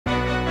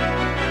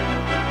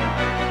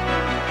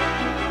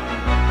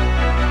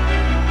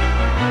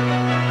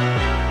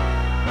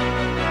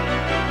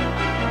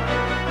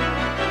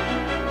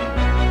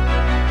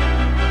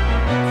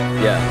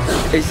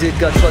Is it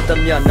got what the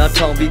man not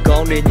town be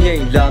gone in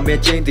yin la me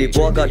chain the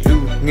walk got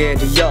do near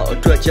the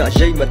yacht twitch a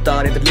shame but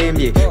that in the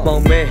limit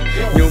mong me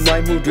you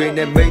might move drain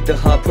and make the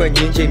hard point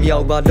yin chain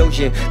meow ba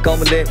lotion come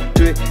let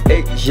twit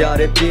 8 ya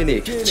the pin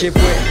chip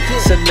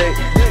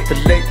select the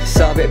late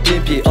sabe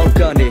pin out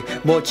gun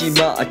mochi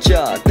ma a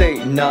cha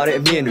they na the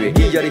mean we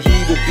he ya the he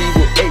will be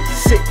 8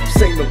 6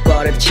 say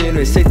about it chin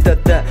we say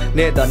that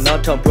near the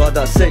not town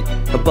brother say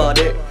about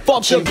it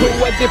fuck the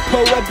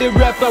poet the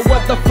rapper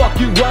what the fuck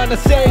you wanna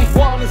say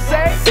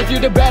if you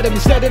the better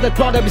instead of the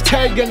product is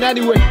taken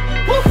anyway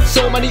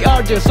so many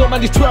artists so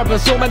many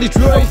trappers so many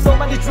droids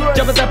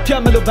jump up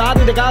piano the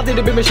body the guy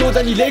the be show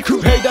that you like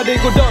hey that they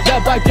go down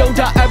that by young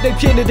ta update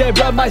pin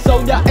the rap my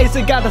song ya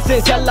ace got the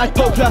sense like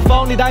pop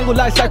platform the dang go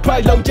like side cry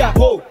low ja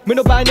whoa me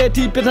no buy that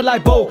deep in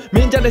like bow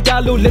min ja the ja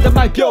lo let the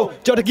mic pyo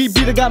jo the keep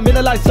beat the guy min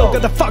like so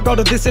get the fuck out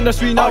of this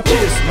industry now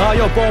kids ငါ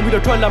ရောက်ပေါင်းပြီး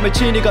တော့ထွက်လာမယ့်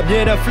ချင်းတွေကမြဲ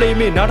တဲ့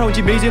flame နားထောင်ကြ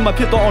ည့် amazing မှာ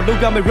ဖြစ်တော့အောင်လုပ်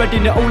ပြမယ့် ready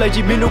နဲ့အုပ်လိုက်ကြ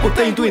ည့်မင်းတို့ကို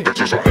သိမ့်သွင်း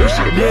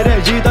မြဲတဲ့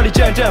ရေးသားတွေ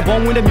ကြမ်းကြမ်းဘော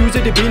င်းဝင်တဲ့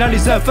music တွေဘေးနားနေ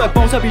ဆက် fact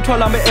ပေါင်းဆက်ပြီးထွက်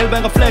လာမယ့်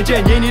album က flank ကျ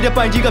ငိမ့်နေတဲ့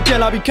ပိုင်ကြီးကပြန်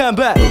လာပြီး come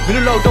back မင်း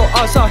တို့လောက်တော့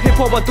အာစာ hip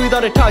hop ကသွေး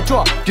သားတဲ့ထကြွ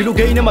ဒီလို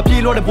game နဲ့မှာ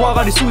ပြေးလို့တဲ့ဘွားက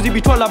နေစူးစီး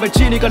ပြီးထွက်လာမယ့်ချ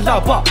င်းတွေကလှ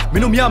ပမ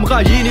င်းတို့မြမက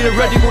ရေးနေတဲ့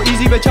ready ကို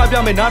easy ပဲချပြ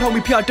မယ်နားထောင်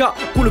ပြီးဖြတ်တ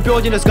ခုလိုပြော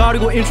ချင်တဲ့စကားတွေ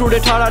ကို intro တွေ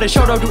ထားတဲ့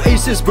shout out to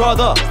Aces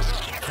brother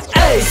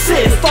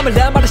Aces 放们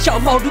两把的小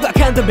毛都敢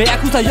看着没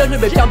哭才热热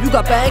没漂不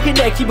敢白给你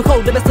keep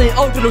口那边声音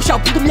就都小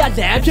不都面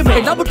蓝片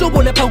没那么多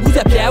我来跑股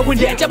在偏问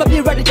脸加把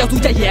别 ready 角度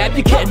在眼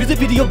别看 music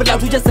video 不了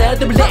出家三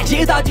对不来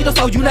其他几多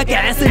少有那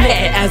干死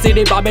嘞 Aces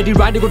的把 melody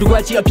run 的我都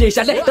关起了偏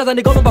下来但是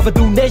你搞到把不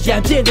都那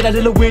眼片给他来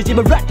了危机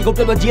嘛 ready 我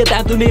别把接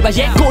单都没把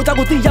眼我在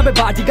我底下没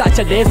把地干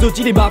下来手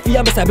机里马飞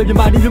呀没三百别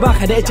把你别把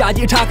看的家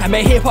己查看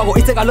没黑话我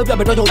一直干老表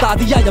没找用大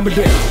地呀也没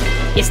对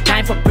It's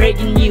time for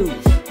breaking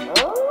news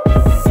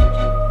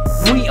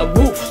We are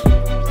wolves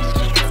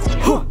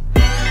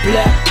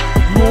Black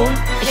moon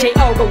အရှိန်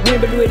အောက်ကဝင်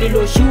ပလွေတွေ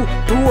လို့ရှူ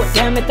ဒူးဒ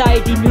မ်းမတို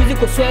င်းဒီ music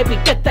ကိုဆွဲ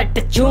ပြီးတက်တက်တ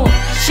ကြွန်း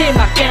ရှေ့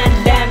မှာကန်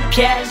လမ်းဖြ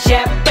တ်ရ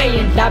ပ်ပိတ်ရ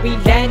င်လာပြီး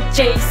လမ်း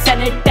ချိတ်စ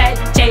နစ်တက်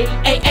ချိတ်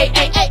အေး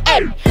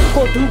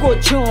ကိုဒူးကို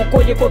ချွန်း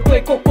ကိုရေကို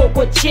တွေ့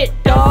ကိုချစ်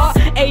တော့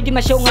အဲ့ဒီ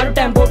မှာရှုံငါတို့တ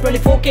န်ဖို့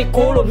 24K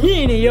ကိုလို့မြ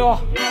င်နေရော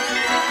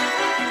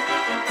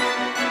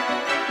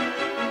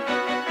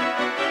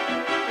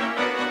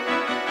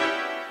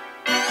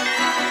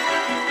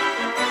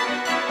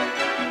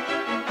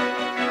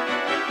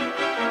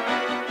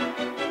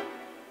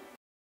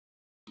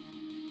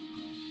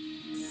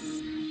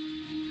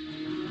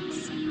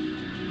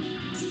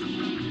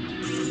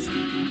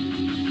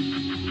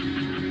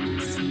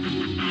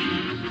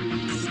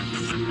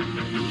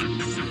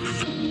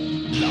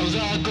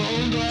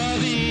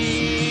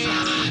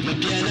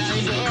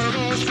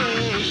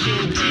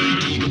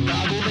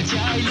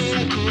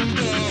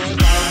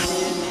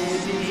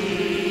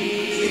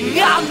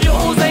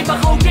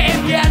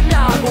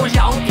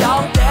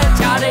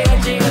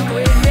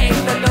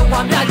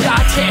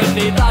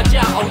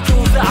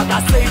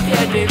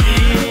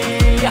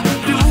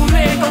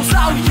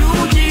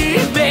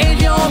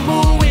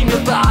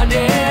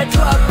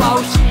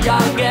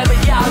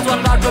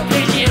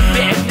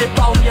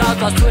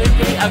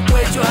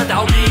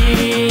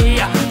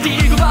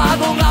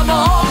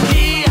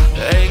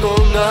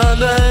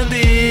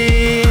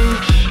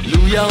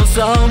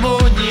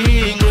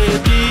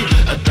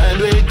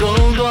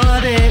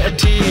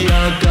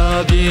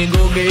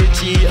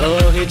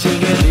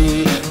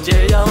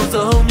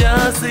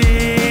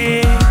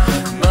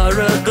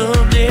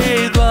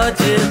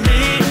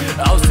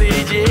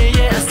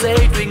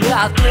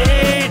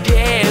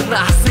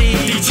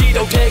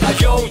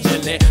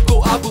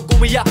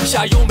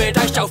ရှာယုံမဲ့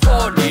တိုင်းရှောက်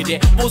ဖော်နေတဲ့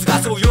မိုးစ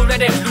ကားဆိုယုံနေ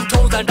တဲ့လူ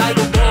ထုံးစံတိုင်း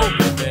ကိုပုံ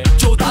တယ်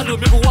ချိုးသားလူ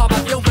မျိုးဘဝမှာ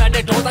ပြုံးပန်း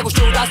တဲ့ဒေါသကို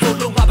ရှိုးသားဆို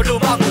လို့ငါဘ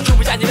လို့မကိုချုံ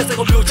မချနေတဲ့စ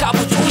ကားမျိုးချ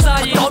ဖို့ကြိုး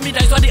စားရင်တော်မီ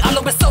တိုင်းစွာဒီအ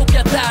လုံးပဲစုပ်ပြ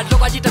တ်တာလော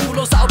ကကြီးတစ်ခု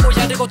လုံးစောက်ပေါ်ရ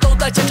တဲ့ကိုသုံး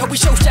သက်ချက်ထုတ်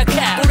ပြီးရှုပ်ချက်ခ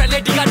တ်ကိုယ်လ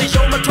ည်းဒီကနေ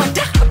ရုံမထွက်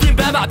တဲ့အပြင်ပ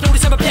န်းမှာပြုံးနေ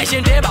စမပြည့်ရှ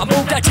င်တဲ့မှာမု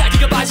န်းတက်ချဒီ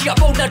ကပါကြီးက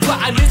ပုံနဲ့ထွက်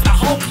I miss my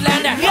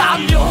homeland ငါ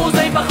မျိုး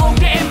စိတ်မဟုတ်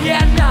တဲ့မြ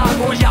န်နာ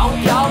ကိုရောင်း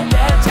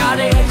တဲ့ချ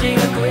တဲ့အချိန်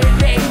ကတွေ့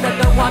နေတဲ့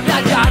တော့ဝါပြ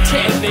ကြချ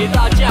င်နေ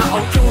တာကြအော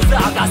င်ကြိုး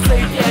စားကစိ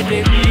တ်ပြည့်နေ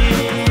ပြီ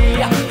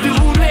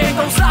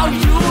sao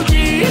you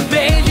gì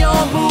về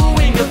nhau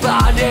moving the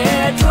body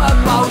trap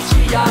bao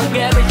xì ya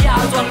nghe bây giờ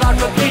toàn là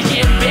trap cái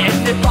gì bên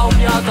để bao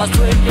nhiêu ta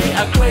xuyên đi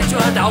à quên cho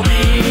đau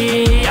đi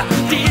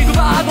đi cứ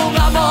ba con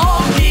ngắm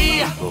mong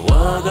đi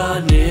qua ga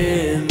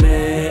niệm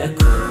mẹ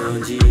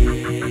con gì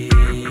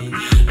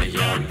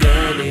ya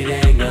cái đi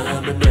đây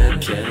ngắm bên đẹp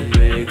chân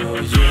về go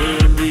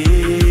you đi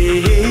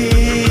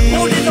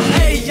ô đi đâu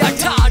hey ya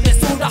cha để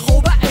số đã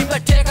hô ba em mà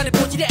trẻ cái này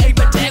bố chỉ để em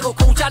mà trẻ của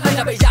không cha đây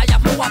là bây giờ ya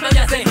phong hoa mà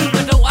ya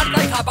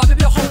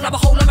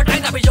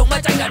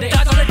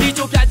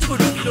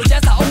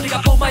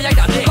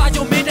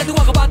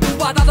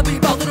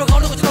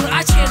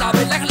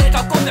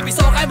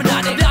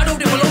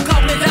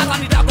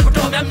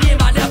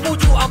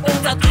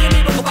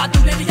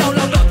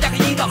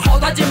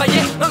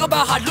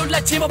ဟာလွတ်လ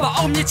ပ်ခြင်းမပါ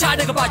အောင်မြင်ချ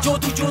တဲ့ကဘာဂျို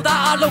သူဂျိုသား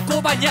အလုံးကို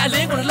ပါညာအလ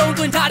င်းကိုလုံး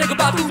သွင်းထားတဲ့က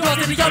ဘာသူတော်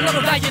တဲ့ရောက်လောက်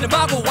လိုက်ရင်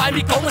ဘာကိုဝိုင်း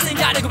ပြီးကောင်းမစင်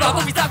ကြတဲ့ကဘာ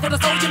ကိုပြီးသားကို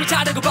ဆုံးချင်းမချ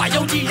တဲ့ကဘာ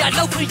ယုံကြည်ရ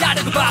လောက်ခွင့်ရ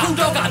တဲ့ကဘာသူ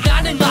တော်ကအ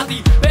များနဲ့ငါသ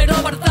ည်ဘယ်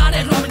တော့မှသား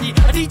တဲ့လွန်မကြီး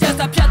အတိကျ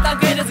စာဖြတ်တန်း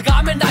ခဲ့တဲ့စ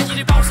ကားမဲ့နိုင်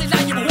ကြီးပေါင်းစင်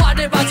လိုက်ရင်ဘဝ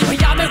တဲ့ပါချင်မ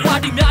ရမဲ့ခွာ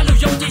ဒီများလို့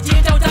ယုံကြည်ခြ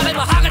င်းကြောင့်ကြားလိုက်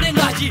မှာဟာကတဲ့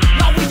ငါကြီး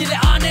နောက်ဝင်ကြတဲ့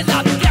အားနဲ့လာ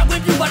ပြီးပြန်ဝ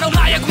င်ပြပါတော့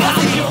ငါရဲ့ခွာ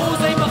ရိုး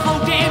စိမ့်မဟု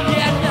တ်တဲ့မြ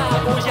န်နာ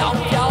ကိုရောက်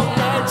ရောက်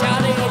နဲ့ချား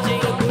တဲ့ခြ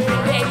င်းကိုတွေ့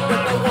တဲ့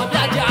တော့ဝပြ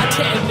ကြ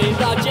တဲ့နေ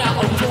တာကြ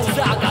အောင်ကြိုး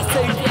စားက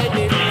စိတ်ပြည့်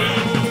နေပြီ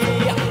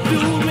လူ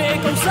တွေ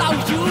ကုန်ဆောင်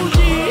ယူ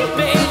ကြီး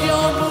ဘေး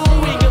ရောမူ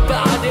ဝင်က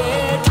ပါ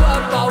တဲ့ထွ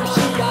က်ပေါက်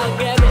ရှိရ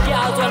ငယ်မရ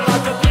ဆို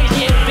တော့ပြည့်ရ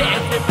င်တဲ့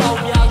ပေါ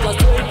င်းများစွာ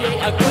ဆွေးပြေ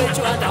အကွဲ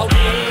ချွတ်တော့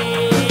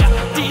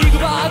ဒီက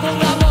ဘာကုန်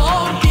လာမော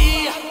င်တီ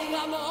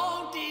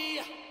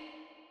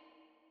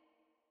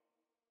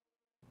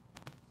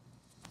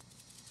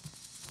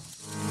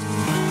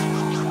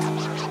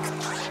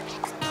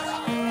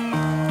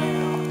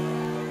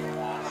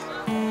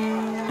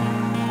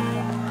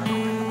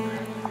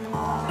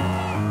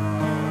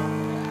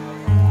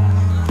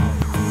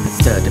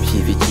တဖြ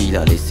ည်းဖြည်းကြီး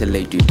လာလေစ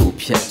လိတ်တွေပူ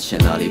ဖြတ်ချ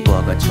င်လာလေ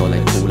ဘွားကချော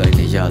လိုက်ပိုးလိုက်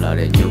နေရလာ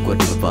တဲ့ညို့ကွက်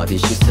တွေပါ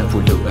သေးရှိစက်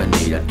ဖို့လိုအပ်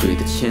နေတာတွေ့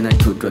တဲ့ချင်းတိုင်း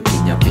ထိုးတွက်ပ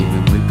ညာပေးဝ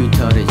င်ဝေးပေး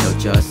ထားတဲ့ယော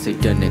က်ျားစိတ်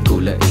တက်နဲ့ကို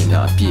လက်အိမ်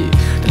လာပြည့်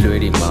တလွဲ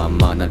တွေမှာ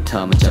မာန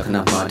ထားမကြခဏ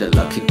မှတက်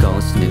လာခေကော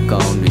င်းစနစ်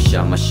ကောင်းတွေ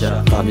ရှာမရှာ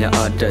ဘာများ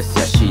အတက်ဆ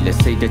က်ရှိလဲ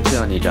စိတ်တကြ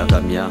နေတာက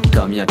များ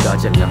တား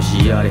ချက်များရှိ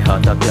ရတဲ့ဟာ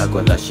တာပြကွ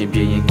က်လာရှင်ပြ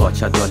င်းရင်ကွာ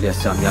ချသွားလက်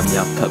ဆာ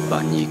များဖတ်ပါ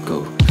ညီ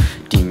ကို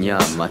ဒီည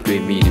မှာ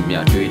တွေ့မိနေမြ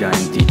တွေ့တို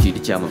င်းဒီတ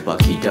ကြမပါ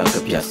ခိတာက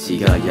ပြစီ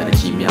ကရအ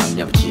ကြီးများ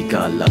ပကြီးက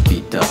လာပီ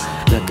တာ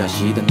လက်က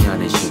ရှိသမျှ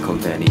နဲ့ရှင်ခုန်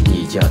တဲ့ညီ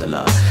ကြသ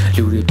လား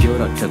လူတွေပြော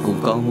တော့ထက်ကူ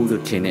ကောင်းမှု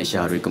လို့ထင်တဲ့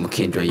ရှာတွေကမခ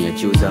င်တွေရဲ့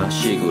ကြိုးစား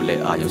ရှေ့ကိုလ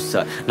ည်းအာရုံ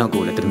စိုက်နောက်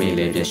ကိုလည်းတမင်လ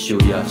ည်းပြရှူ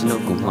ရကျွန်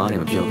တော်ကမှားတ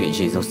ယ်မပြောခင်အရ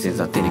င်ဆုံးစဉ်း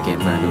စားတင်ကြ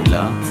မှန်လို့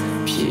လား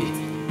ဖြေ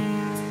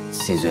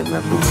စဉ်းစွဲမှ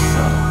ပူ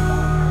စား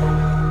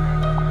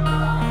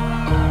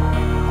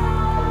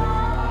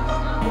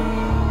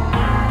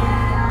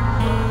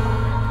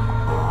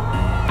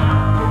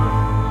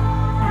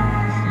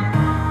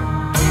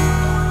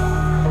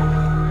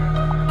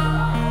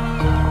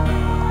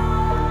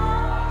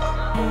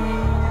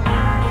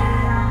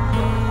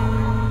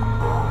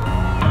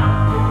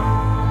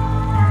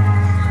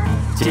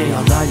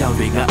သားရောင်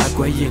တွေကအ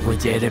ကွဲရင်ဝင်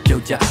ကျဲတဲ့ပြု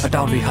တ်ကြအ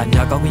တောင်တွေဟာ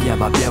ညာကောင်းကြီးရ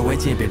မှာပြန်ဝဲ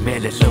ခြင်းပဲမဲ့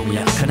လက်လုံးရ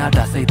ခဏ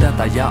တာစိတ်သက်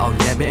သာရအောင်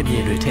ညံမဲ့အမြ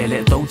င်တွေထဲလဲ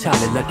အသုံးချ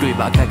လဲလက်တွေ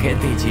ပါခက်ခဲ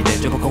သိချင်တယ်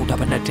ကြုံကုန်းတာ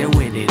ဖက်နဲ့တဲဝ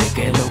င်နေတဲ့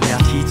ကဲလုံး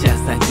များထီးချန်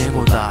ဆန်ခြင်း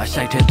ကိုသာအ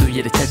ရှိုက်ထဲသူ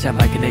ရဲ့တစ်ချက်ချက်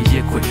မိုက်ကနေရ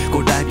စ်ခွေ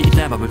ကိုတိုင်းပြီးအ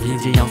နှံ့မှာမပြင်း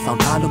ချင်းအောင်ဆောင်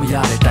ထားလို့မရ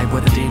တဲ့တိုင်ပွဲ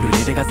တဲ့တင်းတွေ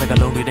တွေကစက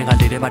လုံးတွေနဲ့က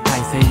လေထဲမှာထို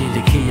င်ဆဲရင်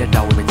လေခေရ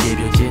တာဝင်မကြေ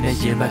ပြင်းချင်းနဲ့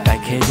ရင်မကို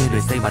က်ခဲခြင်း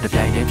တွေစိတ်မှာတ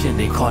ပြိုင်တည်းဖြစ်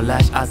နေ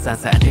collage အဆန်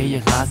ဆန်အနေရ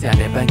င်ငားဆရာ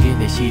နဲ့ပန်းကင်း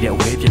နေရှိတဲ့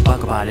ဝေးပြပတ်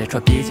ကပါတဲ့ထွ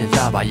က်ပြေးခြင်းကြ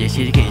ပါရဲ့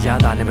ရှိတဲ့ခင်ရ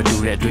တာနဲ့မတူ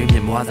တဲ့အတွင်းမြ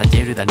င်မွားစာ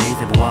ကျဲတွေတဲ့နေ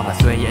စဘဝမှာ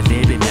ဆွဲရဲ့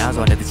လေးတွေများ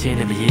စွာနဲ့တချင်း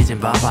နဲ့မရေးခြ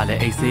င်းဘာမှလ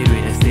ည်းအိတ်ဆေးတွေ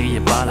နဲ့ဆေးရ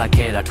င်ပါလာ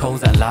ခဲ့တာထုံး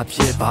စံလားဖြ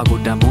စ်ဘာကို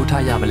တန်ဖိုး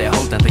ထားရမလဲ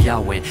ဟုတ်တန်တ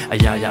ရားဝင်အ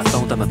ရာရာ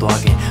ဆုံးသက်မသွား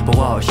ခင်ဘ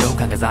ဝကိုရှုံး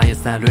ခံကစားရ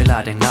ဆန်လွဲလာ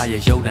တဲ့ငါ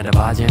ရဲ့ရုပ်နဲ့တ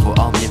ပါးချင်းကို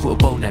အောင်မြင်ဖို့အ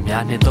ပုံနဲ့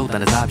များနဲ့သုံးတ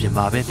န်တစားပြင်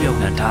မှာပဲပြုံ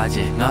နှံထားခြ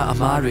င်းငါအ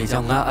မားတွေ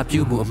ကြောင့်ငါအပြု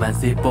မှုအမှန်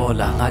စေးပေါ်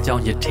လာငါကြော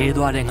င့်ရထေး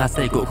သွားတဲ့ငါ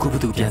စိတ်ကိုအခုဘ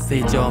သူပြန်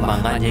စေးကြောမှာ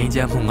ငါငြိမ်းချ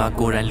မ်းမှုငါ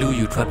ကိုယ်တိုင်လူ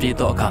ယူထွက်ပြေး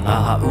တော့အခါငါ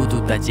ဟာဥဒု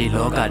တကြီး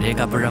လောကတွေ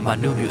ကပရမ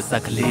နုမျိုးစ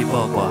က်ကလေး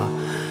ပေါ့ကွာ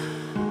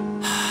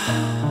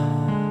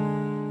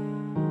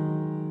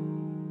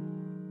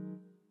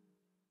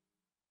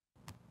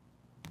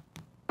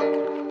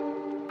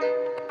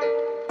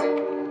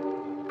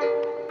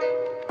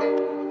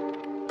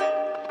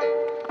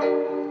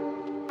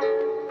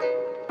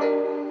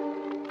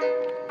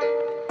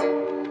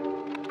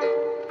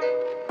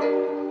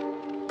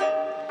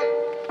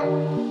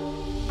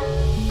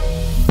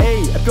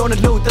ပြောနေ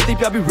လို့တက်တိ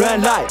ပြပြီး run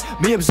light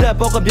မင်းအဆက်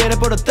ပေါက်ကပြဲနေ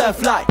ပေါ်တဲ့ theft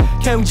flight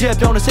ခံုံချက်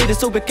ပြောင်းနေစိတ်တ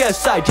ဆုပ်ပဲ get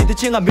side ဒီတ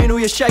ချင်းကမင်း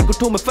တို့ရဲ့ shite ကို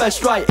ထိုးမ fast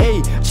strike အေး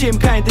ချင်း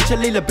ခိုင်းတဲ့ချက်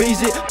လေးla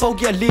basic ပေါက်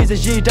ရက်လေးစ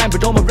ရေးတိုင်းဘ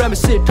တော်မ rap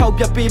စစ်ထောက်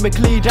ပြပေးမ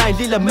clean တိုင်း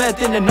လေးla mat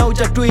တဲ့နောက်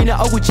ကျတွေးနေ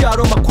အောက်ကိုချ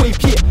တော့မခွေ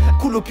ဖြစ်အ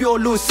ခုလိုပြော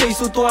လို့စိတ်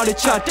ဆိုးသွားတဲ့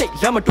ချတိတ်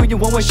လက်မတွေးရင်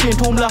ဝမ်းဝမ်းရှင်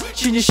ထုံးမလား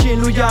ရှင်ရှင်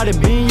လို့ရတဲ့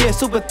မင်းရဲ့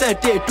super that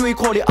တဲ့တွေး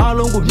ခေါ်လေအား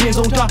လုံးကိုမြင်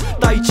ဆုံးထား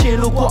တိုက်ချင်း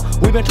လို့ကွာ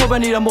ဝေးပဲထောက်ပံ့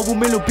နေတာမဟုတ်ဘူး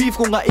မင်းတို့ beef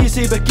ကိုငါ AC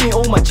ပဲကင်း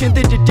အောင်မချင်း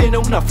တဲ့တင်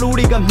တော့ခဏ flow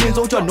တွေကမြင်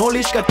ဆုံးကြ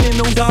knowledge ကတင်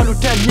တော့ဒါလို့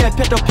တက်မြတ်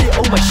ဖြတ်တော့ပြေ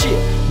အောင်မရှစ်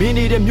မင်း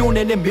နေတဲ့မျိုး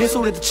နဲ့မင်း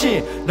ဆိုတဲ့ချ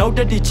င်းနောက်တ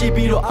က်တီချီ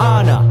ပြီးတော့အာ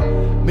နာ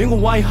မင်းကို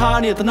ဝိုင်းဟား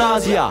နေတနာ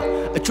စရာ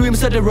အကျွေးမ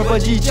ဆက်တဲ့ rapper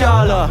ကြီးကြ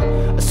လား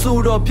အဆို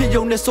တော်ဖြစ်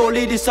ယုံနဲ့စော်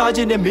လေးတွေစားခြ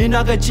င်းနဲ့မင်း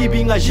နာကကြည့်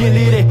ပြီးငါရင်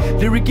လေးတယ်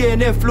lyrical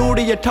နဲ့ flow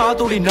တွေရထား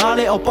တော့လေနား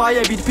လဲအောင်ပါ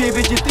ရဲ့ပြီးတစ်ဖေး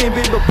ဖေးချင်းတင်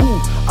ပေးမဘူး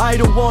I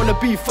don't wanna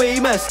be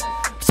famous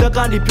စက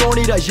နေပြော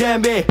နေတာရ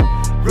မ်းပဲ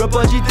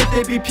rapper ကြီးတ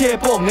က်ပြီးဖြစ်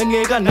ဖို့ငင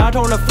ယ်ကနား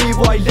ထောင်တဲ့ free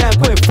boy လမ်း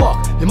ခွဲ fuck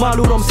ညီမ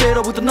လို့တော့မစဲ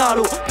တော့ဘူးတနာ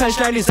လို့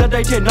punchline လေးဇက်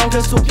တိုက်ထဲနောက်ထ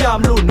ပ်ဆိုပြမ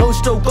လို့ no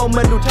stop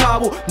comment လို့ထား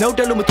ဖို့နောက်တ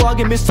က်လို့မသွားခ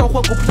င် miss ဆောက်ခွ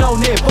က်ကိုဖျောင်း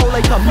နေပေါက်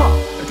လိုက်ခါမ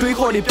အတွေး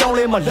ခေါ်နေပြောင်း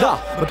လဲမလား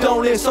မပြော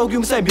င်းလဲစောက်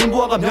ကျူးမဆိုင်မင်း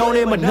ဘွားကမြောင်း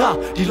လဲမနာ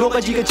ဒီလောက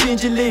ကြီးကချင်း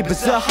ချင်းလေးပါ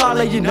ဇက်ဟာ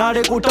လိုက်ရင်နား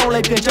တဲ့ကိုတောင်း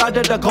လိုက်ပြန်ချတ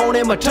တ်တဲ့ခေါင်း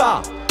ထဲမှာထား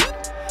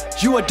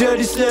You are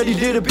dirty, slutty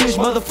little bitch,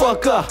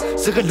 motherfucker.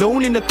 Saka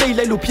alone in the day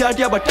like Lupia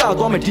Diabata,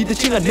 Dom and did the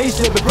thing a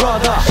nice little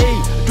brother.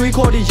 Hey, three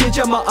quarter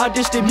Yajama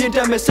artist, the mean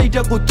time, say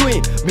that good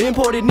twin. Main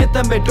port in it,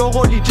 and dog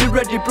only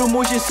direct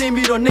promotion, same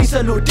me on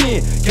Nasa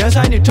Lutin. Can't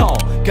sign it town,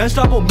 can't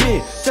stop on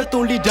me. Just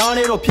only down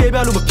it or pay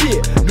by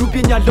Lupia.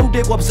 Lupina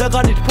loaded up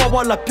Zagan,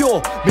 power la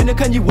pure.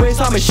 Minakan you waste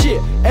some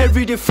shit.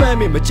 Every day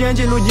family, my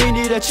changing no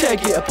need a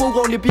check it. A poke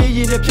on the pay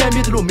in the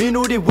pyramid,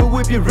 Lumino, they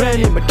will be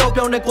running. But top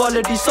down the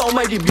quality, so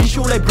mighty, be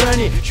sure like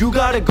Bryan. You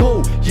gotta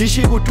go, you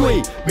should go to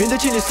it. When the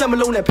chin is some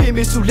alone and pay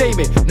me to lay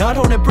me. Not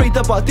on a break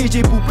up about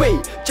DJ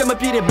Poupé. Jam a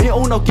beat it, me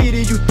own, I'll get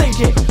it, you take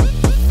it.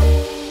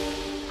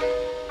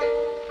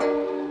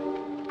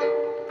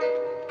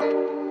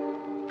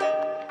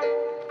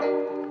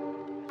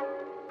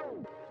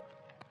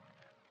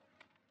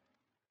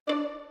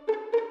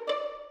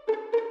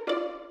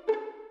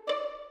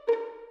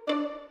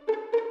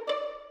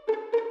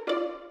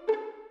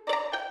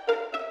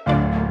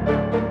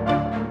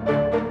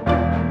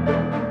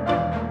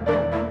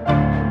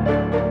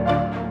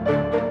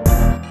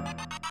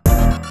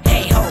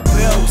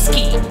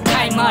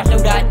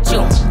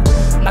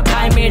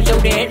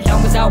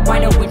 Why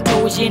no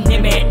windows in the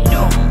man?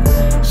 No.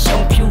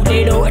 Some few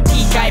little a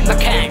tea guy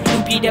McCann.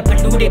 You be the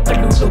polluted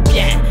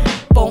pian.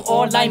 Bong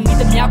all like me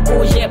the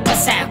Miyako, yeah,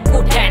 Basan.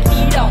 Good hand,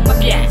 lead on my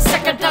pian.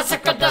 Sakata.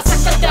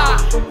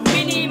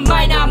 Mini,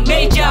 minor,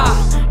 major.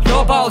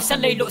 Lobo,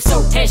 Salay look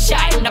so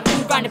shy. Na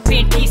Pugan the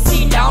pain,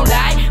 PC down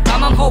line.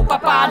 Mama hope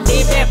Papa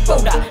live their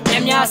folder.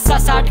 Namia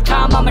Sasa the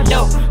car, Mama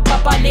low.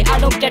 Papa lay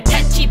out of the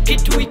touchy pit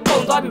to it,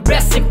 God be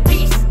rest in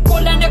peace.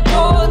 And the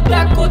cold,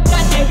 black coat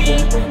and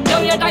heavy. Know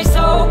your dice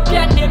so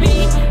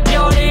heavy.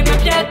 Your name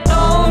is yet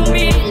on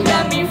me,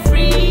 let me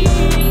free.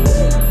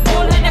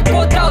 Cold and the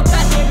cold out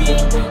and heavy.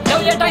 Know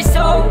your dice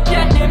so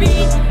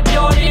heavy.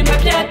 Your name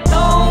is yet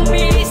on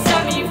me,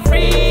 set me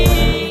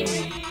free.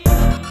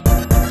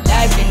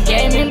 Life in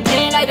gaming,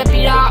 playing like the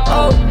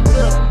PRO.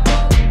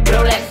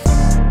 Rolex,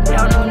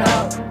 no.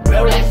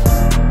 Rolex,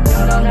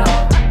 no.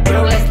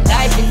 Rolex,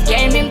 life in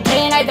gaming,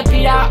 playing like the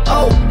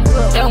PRO.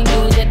 Don't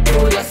lose it to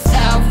yourself.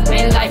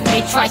 Life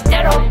may try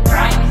that on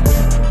Bryan.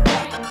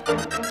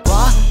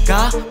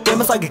 Them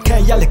like a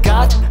can yell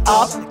cat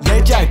up,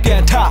 let Jack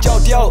get top.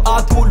 Joe,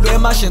 I could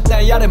learn my shit.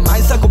 They are the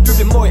mindset of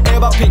people more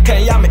ever pink.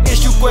 I am an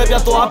issue where you're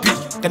to happy.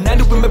 Can I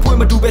do with my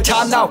point to be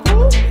child now?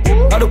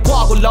 Now the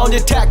walk along the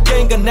tech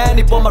gang and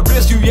nanny for my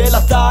wrist, you yell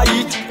at Thai.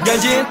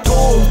 Ganjin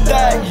told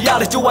that, yeah,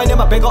 the joy in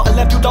my bag and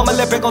left you down my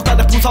left back on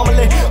the two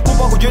family. Who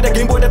walk with you the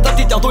game boy that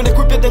did down to the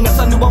equipment and a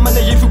son who woman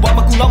if you want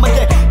my cool on my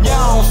day.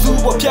 Now,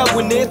 super pia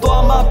when they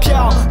throw my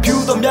pia. Pew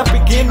the map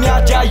begin,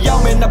 ya,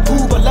 young and a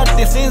poo, but let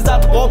the sins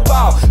that walk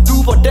out. Do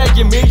for that,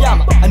 you may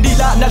yam. And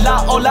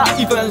Nila, Ola,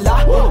 even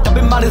la. I've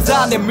been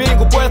Marizan and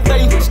Mingo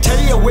birthday.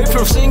 Stay away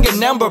from singing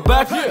number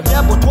back.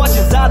 Yeah, but watch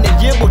his on the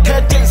but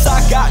Ted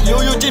Saga, yo,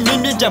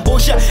 Jimmy,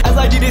 Jambosia, as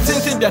I did it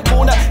since in that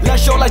corner.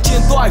 Let's show like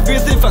Chinto, I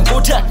visit and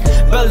go check.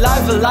 But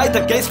life is like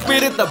the gay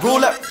spirit, the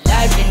ruler.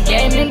 Life in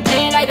gaming,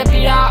 playing like the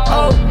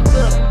PRO.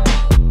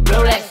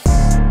 Rolex,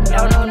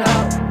 no.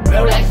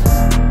 Rolex,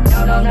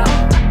 no.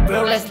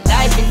 Rolex,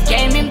 life in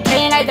gaming,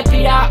 playing like the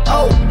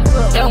PRO.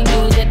 Don't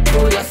lose it to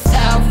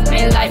yourself,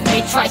 man, life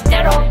may try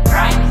that on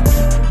Bryan.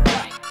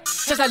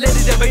 Just I let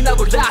it the vein I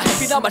would lie.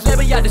 Be now my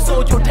level, yeah, the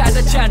soldier has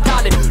a chant.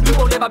 You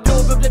won't ever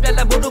blow, but the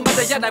Mono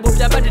Matayan, I will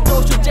never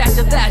know to jack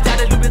that.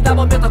 I don't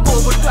know the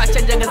cold would crash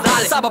and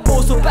Yanazali. Saba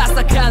post so fast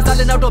I can't, I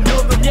don't know,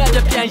 near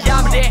the Pian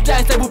Yamade.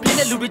 Dance I will be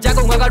in a Louis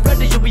Jago, I got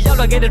ready, you'll be out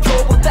again and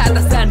trouble that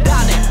I stand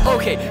down it.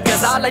 Okay,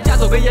 cause I like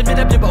Jago, and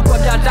made a people who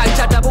have died,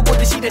 chat up with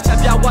the sheet and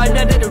champion wine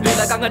and then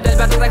I can't get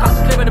better like I'm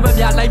living in a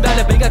like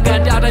that, big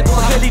again down. I go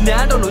Kelly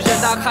Nando,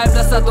 Jana, I'm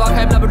the Sato,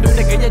 I'm never doing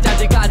the Kenya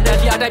Jajic, and then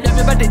I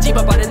never the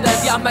cheaper, but in the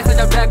young message.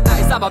 Black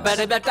nights, I'm a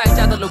better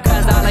time to look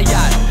at the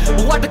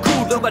yard. What the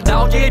cool look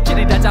down, yeah,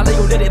 chilling that I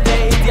did it.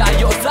 The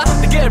Iosa,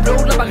 the game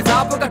roll up like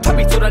Zappa,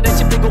 traffic so that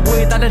she bring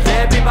away than a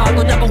heavy mouth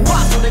on number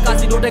one. So the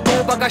casino, they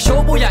go back, I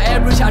show you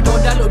every shot on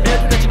that look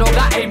that you know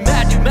that ain't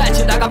mad to match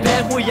it. I got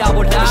bad for you. I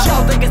would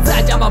shout, think it's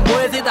that I'm a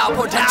boy, it out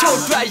for that. Show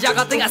dry,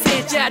 I think I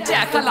say, Jack,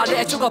 I like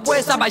that. You got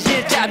boys on my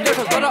shit, Jack. You're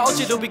going to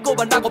also be go,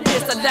 but I go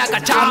piss the lack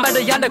of time. And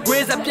the young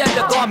grace and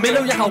piano, go a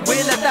million, you can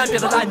win and down to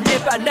the line,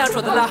 nip and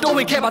natural. Don't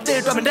we care about the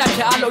drum and that,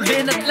 I don't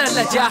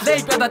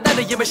Late brother,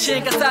 then you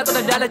machine, cause I don't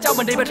know that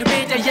I'm able to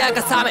meet a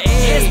Yakasama.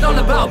 It's not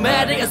about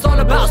magic, it's all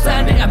about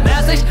sending a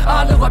message.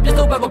 All of what you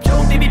know about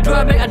Kyoung, TV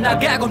drumming, and I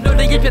gag on the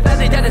if you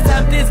think that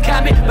something's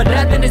coming. But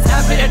then it's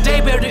happening a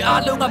day where they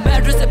all on a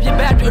mattress. If you're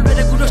bad, you're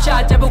ready to go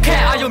shot, you okay.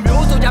 I am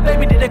you, so your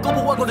baby did a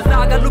couple walk on the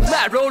saga, look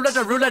mad, roll at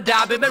the ruler,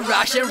 dab, and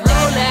rush and roll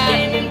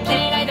it.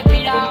 Play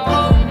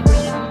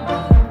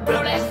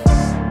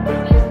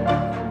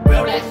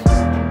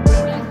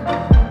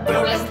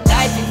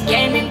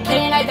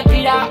like the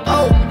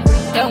PRO.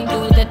 Don't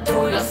do that to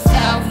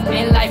yourself,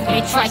 man, life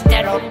may try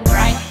that on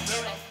Bryan.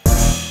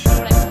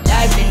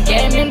 Life in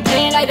gaming,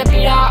 playing like the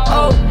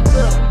PRO.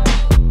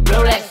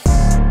 Rolex,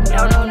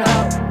 no.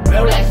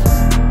 Rolex,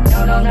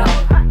 no.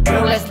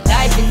 Rolex,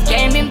 life in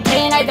gaming,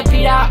 playing like the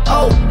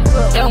PRO.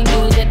 Don't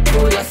do that to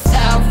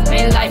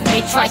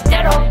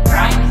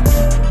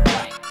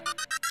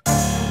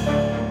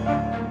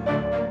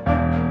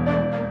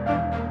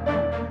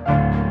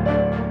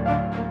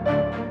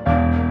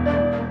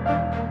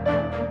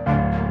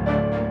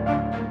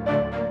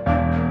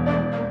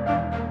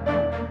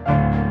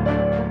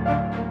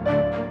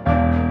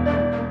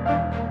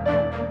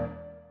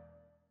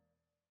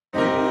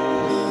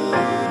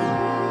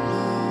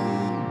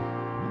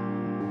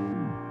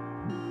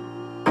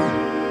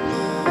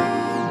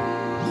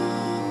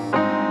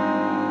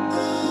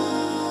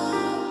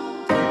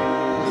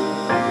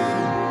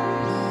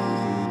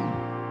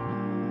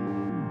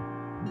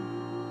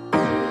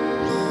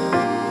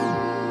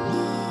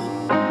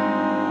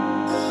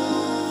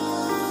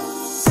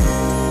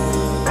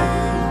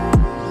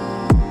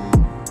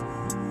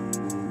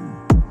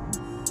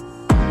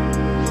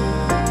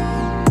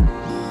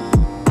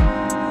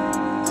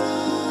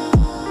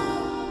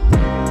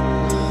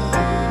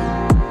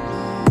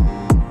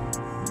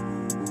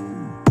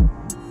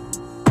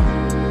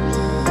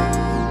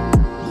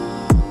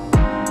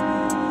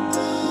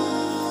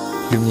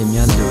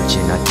ချ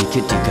င်းနာဒီခ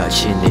စ်ဒီကချ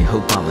င်းနေဟု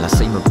တ်ပါမလား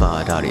စိတ်မပါ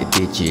တာတွေအ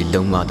သေးကြီး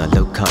လုံးဝသာ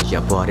လောက်ခရ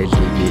ပွားတဲ့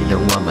လေးပြေ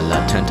လုံးဝမ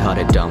လားထမ်းထား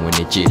တဲ့တောင်ဝင်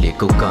နေကြည်လေ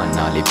ကုတ်က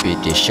နာလေးပြေ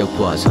တည်ရှုပ်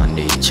ပွားစွာ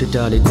နေချစ်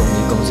တာလေးကောင်း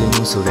ကြီးကောင်းစင်း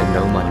မှုဆိုတဲ့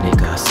နှောင်းမနေ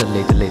ကဆက်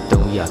လေးတလေး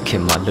300ခ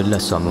င်မှာလွတ်လ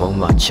ပ်စွာမုံ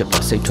မှာချစ်ပါ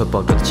စိတ်ထွက်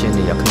ပေါက်တဲ့ချင်း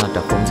နေရခဏ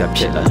တာပုံစံ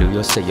ဖြစ်လာလူ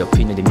ရောစိတ်ရော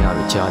ဖိနေတဲ့များ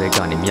တွေကြားတဲ့က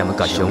နေမြတ်မ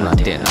ကရှုံးလာ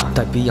တဲ့လား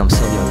တိုက်ပြီးအောင်ဆ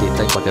က်ရောက်တဲ့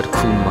တိုက်ပါတဲ့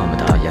ခုမှမ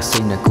သားရစိ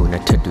တ်နဲ့ကိုယ်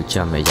နဲ့ထက်တူကြ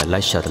မယ်ရ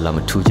လိုက်ရှာတယ်လားမ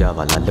ထူးကြ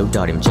ပါလားလောက်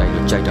တာတွေမကြိုက်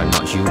လို့ကြိုက်တာ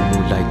တော့ယူမှု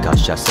လိုက်က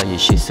ရှာဆက်ရ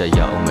ရှိဆက်ရ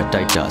အောင်မ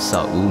တိုက်တာ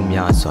ဆောက်ဦး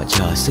များစွာချ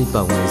စိတ်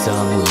ပါဝင်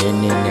စားမှုရင်း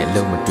နဲ့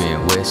လုံးမတွင်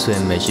ဝဲဆွဲ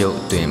မဲ့ရုပ်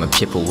အတွင်မဖြ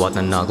စ်ဖို့ဝါသ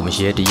နာကိုမ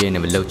ရဲတရဲ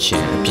နဲ့မလုပ်ချ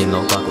င်အပြင်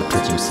လောကကိုထွ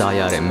က်ချင်စားရ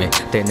တဲ့မဲ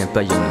တဲနဲ့ပ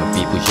တ်ယုံမ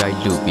ပြီးဘူးရိုက်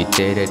လူပြီး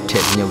တဲတဲ့ထ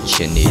က်မြုပ်ချ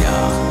င်နေတာ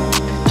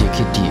ဒီခ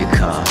စ်ဒီအ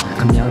ခါ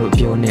ခမရတို့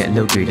ပြောနေအ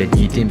လုပ်တွေလည်း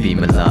ညီတင်ပြီ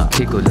မလား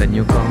ခေကိုလက်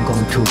ညှိုးကောင်းကော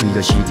င်းထိုးပြီး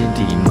တော့ရှိတင်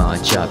ဒီမှာ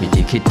ကြပြီး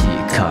ဒီခစ်ဒီ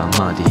အခါ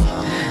မှဒီ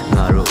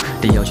ငါတို့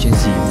တယောက်ချင်း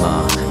စီမှာ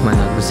မ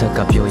နာကစက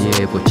ပြောရဲ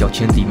ဖို့ကြောက်ချ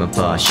င်းဒီမ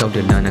ပါရှောက်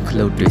တဲ့လမ်းနဲ့ခ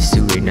လုတ်တွေစူ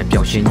ရည်နဲ့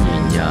ပြောင်းရှင်းညီ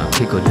ညာ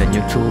ခေကိုလက်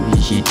ညှိုးထိုး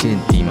ပြီးရှိတင်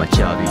ဒီမှာ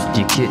ကြပြီး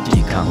ဒီခစ်ဒီ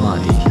အခါမှ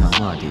ဒီ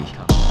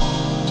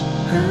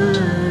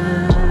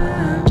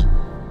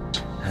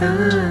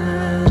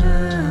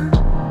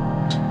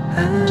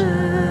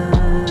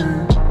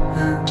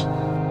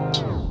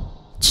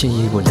ချင်း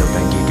ရီကိုလောက်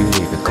တိုင်းဒီ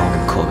တွေပဲကောင်း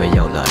ခေါ်ပဲ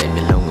ရောက်လာတယ်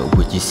မျိုးလုံးကိုဝ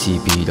စ်ကြီးစီး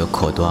ပြီးတော့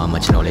ခေါ်သွားမှ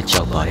ကျွန်တော်လည်း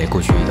ကြောက်ပါတယ်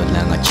ကိုရွှေတော့လ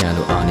မ်းကချမ်း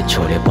လို့အားနဲ့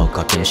ချော်တဲ့ပေါက်က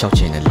ပြန်လျှောက်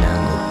ချင်တဲ့လ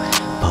မ်းကို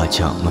ဘာ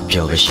ကြောင့်မ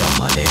ပြောပဲရှောင်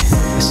ပါလဲ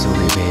အစိုး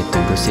ရပဲသူ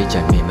တို့စိတ်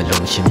ကြိုက်မင်းမ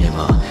လုံးရှင်းမြင်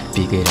မှာ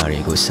ပြီးခဲ့တာတွေ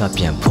ကိုစ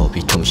ပြန်ဖော်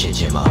ပြီးထုံရှင်း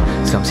ခြင်းမှာ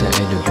စောင့်ဆက်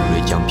အဲ့လိုလူတွေ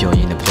ကြောင့်ပြောရ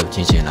င်းနဲ့ပြုတ်ချ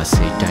င်းချင်းလား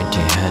စိတ်တိုင်းတ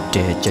င်ဟတ်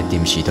တဲ့ကြက်တ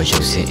င်မရှိတော့ရု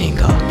ပ်စင်းအင်္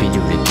ဂါပြီးလူ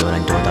တွေပြောတို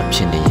င်းတော့တာဖြ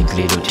စ်နေရင်က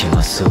လေးတို့ထင်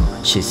မှာဆို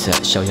ရှေ့ဆက်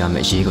ရှောက်ရမ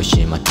ယ့်ရေးကိုရှ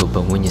င်းမှာသူ့ဘ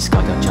ဝင်းစ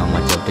ကားကြောင့်မှ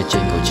ကြောက်တဲ့ချိ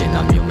န်ကိုချင်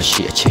တာမျိုးမ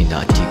ရှိအချိန်သာ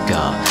အဓိက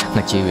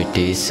ငါကြေးရ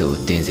တေးဆို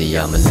တင်စီရ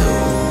မလို့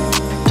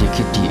ဒီခ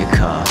စ်ဒီအ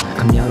ခါ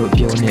ခမရတို့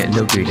ပြောနေအ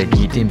လုပ်တွေလည်း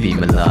ညီတင်ပြီ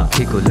မလား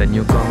ခေကိုလက်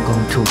ညှိုးကောင်းကော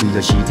င်းထိုးပြီး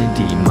တော့ရှိတင်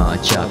ဒီမှာ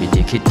ကြပြီး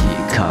ဒီခစ်ဒီ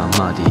အခါ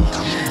မှဒီ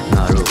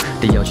ငါတို့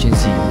တယောက်ချင်း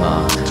စီမှာ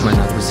မ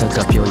နာဘူးစ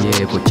ကားပြောရဲ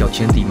ဖို့ကြောက်ချ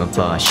င်းဒီမ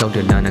ပါရှောက်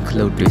တဲ့လမ်းနဲ့ခ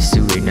လုတ်တွေစူ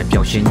ရည်နဲ့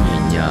ပြောင်းရှင်းညီ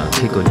ညာ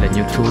ခေကိုလက်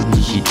ညှိုးထိုး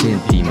ပြီးရှိတင်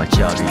ဒီမှာကြ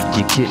ပြီး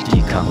ဒီခစ်ဒီ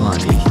အခါမှ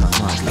ဒီ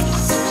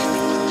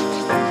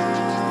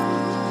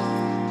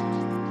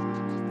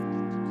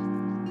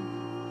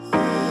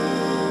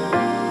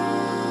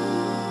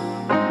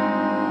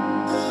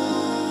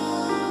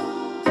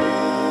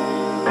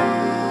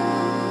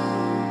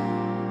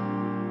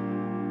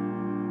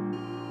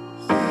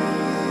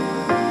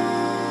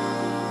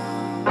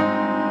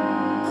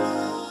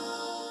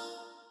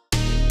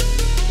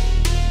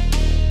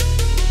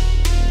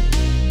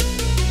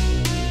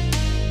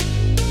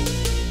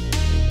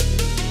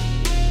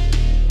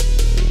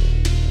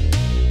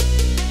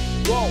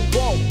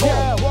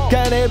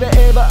Can't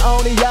ever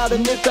only out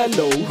in it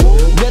alone.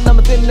 Then I'm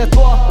in the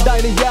door,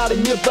 dining out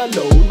in your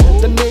below.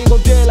 The name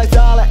of day like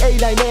Sala,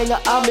 A-line,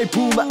 I'm a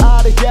puma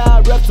out of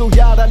ya, rap so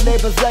yada,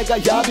 neighbors like a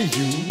yabi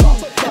you.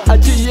 I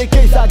see a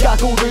case I got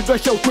go with the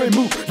show to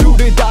move. You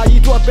did die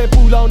to a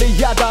people on the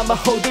yada, my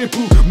whole day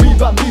poo. Me,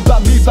 but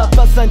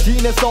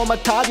Santinus on my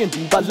target,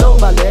 but low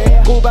my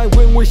leg. Go by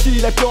when we see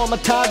like on my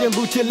target,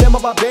 which you lemma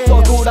my bed.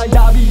 So good, I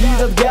yabi,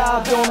 either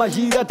gap, on my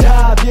either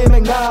tab,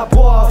 gaming up,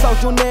 walk, out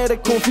to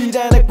net,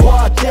 confident, like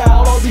what,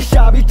 all the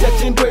shabby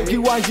touching break.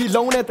 You want you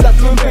alone at that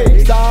twin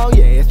face. Down,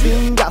 yes,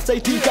 being that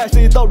safety guys,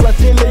 they don't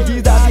wrestle,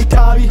 ladies, that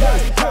tabby.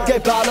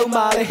 Get battle,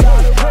 Mali.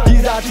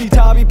 These are the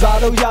tabby,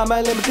 battle,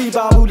 Yaman, Lemty,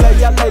 Babu,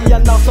 Laya,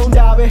 now so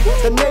dabby.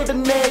 The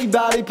name,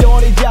 body,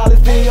 purely jealous,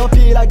 thing, your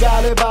feel I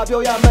got it,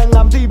 Babu, Yaman,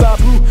 I'm the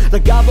Babu. The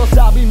Gabo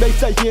Sabi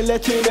makes a hill,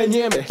 let him and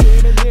Yemi.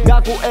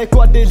 Gago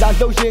Equa de la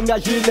Doshin, I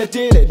hear the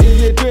dinner.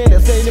 The trainer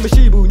saying the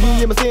Mashibu,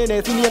 Niam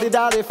Sene, Senior the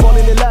Daddy,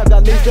 falling in the lab,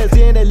 and they says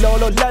in a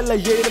Lolo, Lala,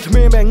 Yet,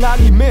 Mim, and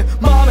Nani, Mim,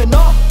 Mom, and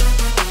all.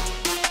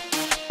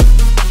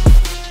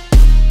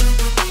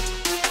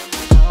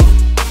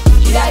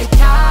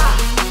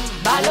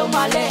 Balo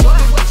male,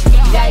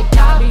 jai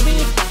ta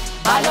bibi,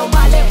 balo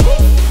male,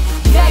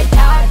 jai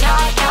ta,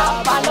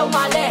 balo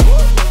male,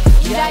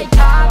 jai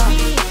ta bi,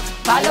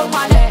 balo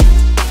male,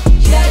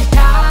 jai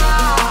ta,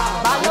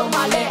 balo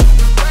male,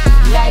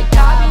 jai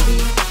ta bibi,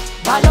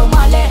 balo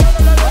male,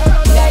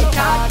 jai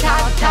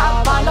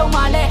ta, balo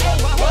male,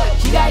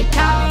 jai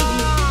ta bibi,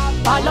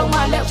 balo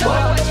male.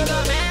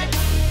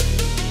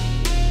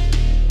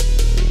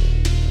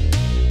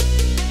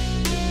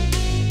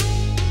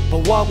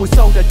 But what was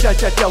out the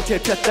judge at Delta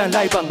Pet and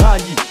Live and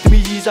Nani? To me,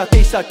 is a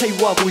case I take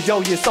what we owe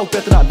you so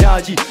better than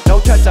Naji. No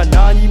touch and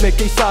Nani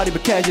make a sorry,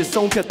 but can't you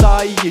so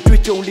Katai?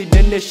 Twitch only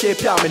in the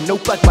shape, and no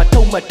but my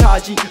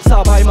Tomataji.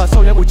 Sabai, my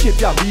son, will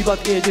chip ya, be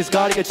but it is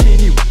got a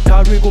chini.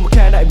 Tarigo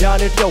can I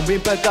man it, don't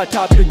win back that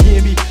top to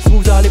Yemi.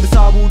 Smooth Ali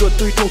Sabu,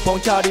 သွေးထုံပေါ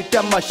င်းချတွေတ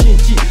က်မှရှင်း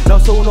ကြည့်နော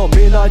က်ဆုံးတော့မ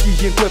င်းသားကြီး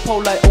ရင်ခွဲဖော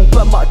က်လိုက်အောင်ပ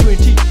တ်မှအတွင်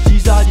ထိ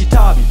ကြီးစားကြီး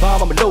ထားပြီးဘာ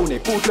မှမလုပ်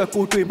နဲ့ကိုအတွက်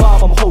ကိုတွေ့မှ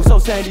မဟုတ်ဆော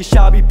က်ဆန်းဒီ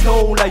ရှာပြီး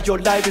ဖြုံးလိုက် your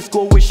life is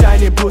going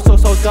shining bro ဆော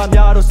က်ကား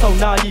များတော့ဆောက်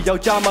နာကြီးယော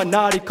က်ျားမ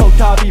နာတွေခောက်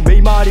ထားပြီးမိ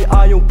န်းမတွေ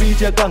အာယုံပြီး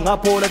ချက်ကငါ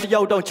ပေါ်တဲ့တ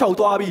ယောက်တောင်ခြောက်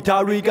သွားပြီးဒါ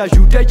တွေက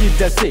ယူတက်ရည်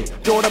လက်စင်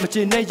ပြောတာမချ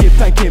င်နဲ့ရေဖ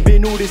န်ခင်ဘ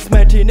င်းတို့တွေ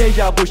smart ထင်းနဲ့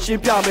ရဖို့ရှ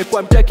င်းပြမယ်ကွ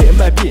မ်တက်ခင်အ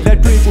မှန်ပြလက်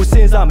တွေကိုစ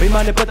ဉ်းစားမိန်းမ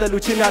နဲ့ပတ်သက်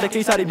လို့ချင်းများတဲ့ကိ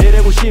စ္စတွေမြဲ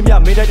တဲ့ကိုရှင်းပြ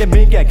မင်းတဲ့မ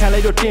င်းကန်ခံလို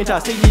က်တော့တင်းချ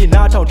စိတ်ကြီး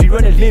နားထောင်ဒီရ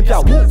က်နဲ့လင်းပြ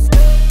ဝူ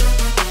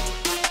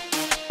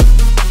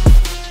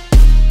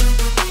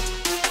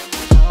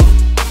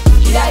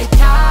လိုက်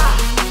တာ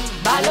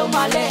ဘာလို့မ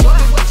လဲ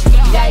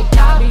လိုက်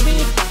တာဘီဘီ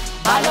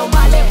ဘာလို့မ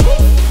လဲ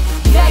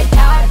လိုက်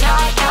တာ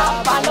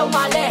ဘာလို့မ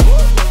လဲ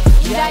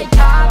လိုက်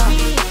တာဘီ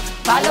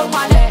ဘာလို့မ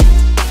လဲ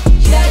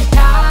လိုက်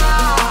တာ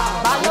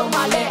ဘာလို့မ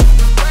လဲ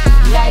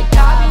လိုက်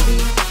တာဘီ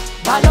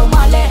ဘာလို့မ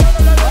လဲ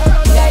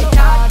လိုက်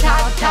တာ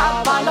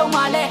ဘာလို့မ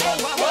လဲ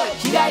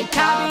လိုက်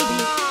တာဘီ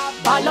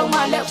ဘာလို့မ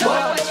လဲ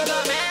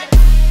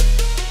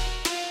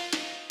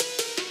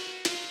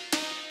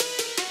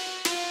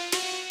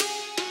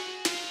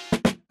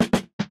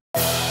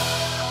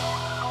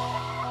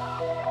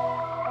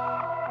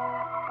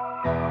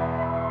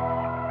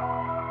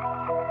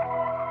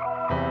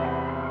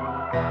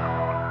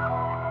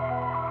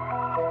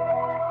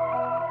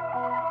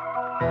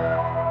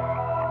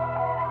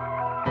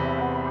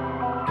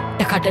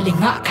ခါတလေ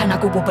ငါခန္ဓာ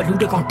ကိုယ်ပေါ်ဘလူး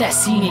တကောင်တက်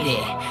စီးနေတ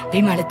ယ်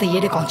ဘေးမှာလည်းတရေ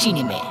တကောင်ကြည့်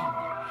နေမယ်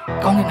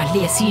ကောင်းကင်က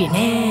လျှက်စီး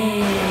နေ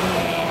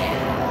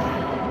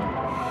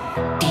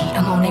ဒီ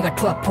အမောင်တွေက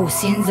ထွက်ဖို့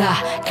စဉ်းစား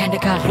ခန္ဓာ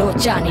ကလော့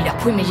ကျနေတာ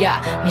ဖွင့်မရ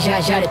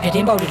ရတဲ့ပြတ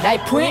င်းပေါက်တွေလို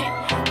က်ဖွင့်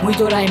ငွေ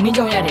တော်တိုင်းမင်း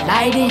ကြောင့်ရတဲ့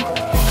လိုက်တင်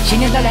ရှင်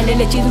နဲ့တက်လိုက်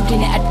လဲကျေးဇူးတင်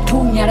တဲ့အ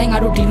ထူးညာတိုင်းငါ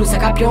တို့ဒီလိုစ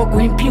ကားပြောခွ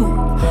င့်ပြု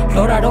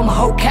လော်တာတော့မ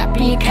ဟုတ်ခက်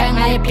ပြီးခံ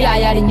ငါရဲ့ပြ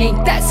ရတဲ့ငိမ့်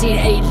တက်စီ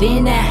တဲ့အဲ့လ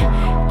င်းနဲ့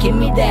Give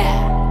me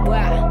that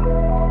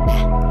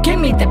Give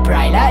me the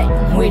bright light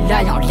ငွေလာ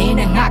ရောက်လင်း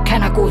နဲ့ငါခ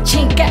န္ဓာကိုယ်ချ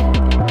င်းကပ်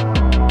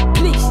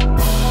Please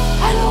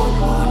I don't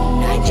want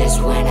I just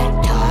wanna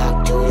talk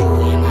to you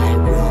in my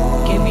room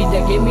Give me the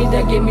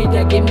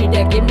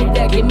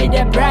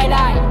bright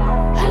light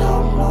I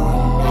don't want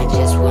I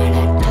just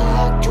wanna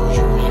talk to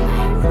you in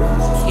my room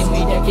Give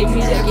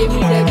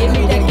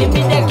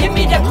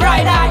me the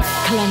bright light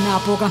ခလနာ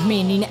ဘောကမ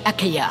င်းနေနဲ့အ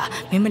ခရာ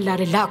မင်းမလာ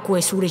တဲ့လက်ကွ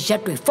ယ်ဆိုတဲ့ရ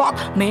က်တွေ fuck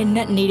မင်း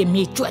နဲ့နေတဲ့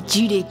မြေကြွက်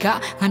ကြီးတွေက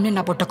ငါမျက်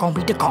နှာပေါ်တကောင်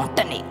ပြီးတကောင်တ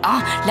က်နေ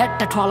လက်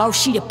တထွာလောက်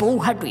ရှိတဲ့ဘိုး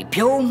ဟတ်တွေ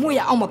ဖြုံးမွေ့ရ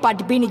အောင်မပါ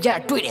တီပေးနေကြ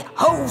တွေ့တယ်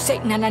ဟုတ်စိ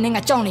တ်နာနဲ့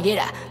ငါကြောက်နေခဲ့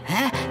တာ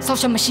ဆောက်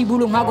ချက်မရှိဘူး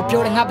လို့ငါကို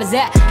ပြောတယ်ငါပါဇ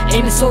က်အိ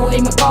မ်မဆိုးအိ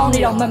မ်မကောင်းနေ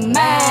တော့မမန်း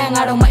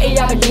ငါတော့မအေးရ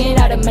မလင်း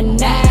လာတယ်မ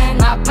နန်း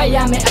ငါဖတ်ရ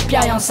မယ်အ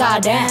ပြာရောင်စာ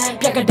တန်း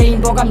ပြက်ကတိန်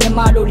ဘောကမြန်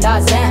မာလိုလာ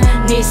စမ်း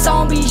နေဆော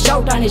င်ပြီးရော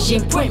က်တာနဲ့ရ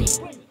င်ဖွင့်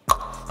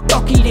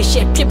တော့ကြီးတဲ့ရှ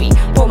က်ဖြစ်ပြီး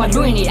ပေါ်မှာ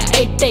လွင့်နေတာ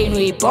အဲ့တိန်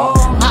တွေပေါ်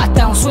ငါအ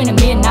တောင်ဆွင့်နေ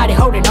မင်းနားတယ်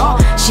ဟုတ်တယ်နော်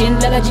ရှင်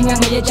လက်လက်ကြီးငါ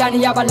ငရဲချနေ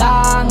ရပါ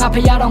လားငါ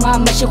ဖျားတော့ငါ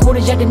မရှိခိုး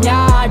တဲ့ရက်တွေ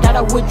များဒါ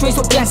တော့ဝေကျွေး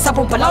ဆိုပြန်ဆက်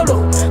ဖို့ဘလောက်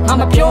လို့ငါ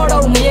မပြော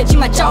တော့ငရဲကြီး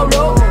မှကြောက်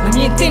လို့မမြ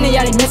င်သိနေရ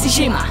တဲ့မျက်စိ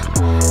ရှိမှာ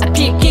အပြ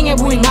စ်ကင်းငယ်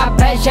ဘူးငါ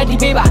ဘက်ရက်ဒီ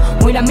ပေးပါ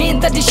ငွေလာမင်း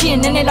တက်တရှိ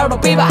နည်းနည်းလောက်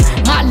တော့ပေးပါ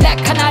ငါလက်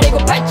ခဏလေး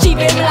ကိုဖတ်ကြည့်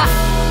ပေးမလား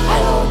I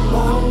don't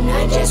want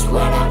I just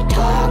wanna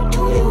talk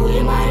to you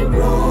in my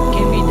room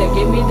Give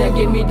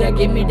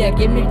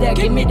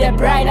me the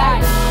bright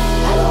light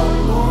I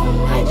don't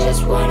want I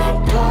just wanna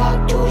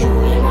talk to you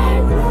in my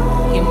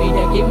room Give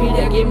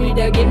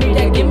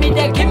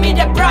me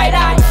the bright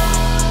light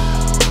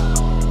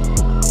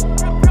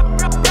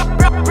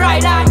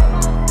Bright light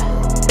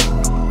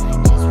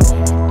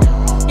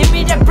Give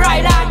me the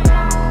bright light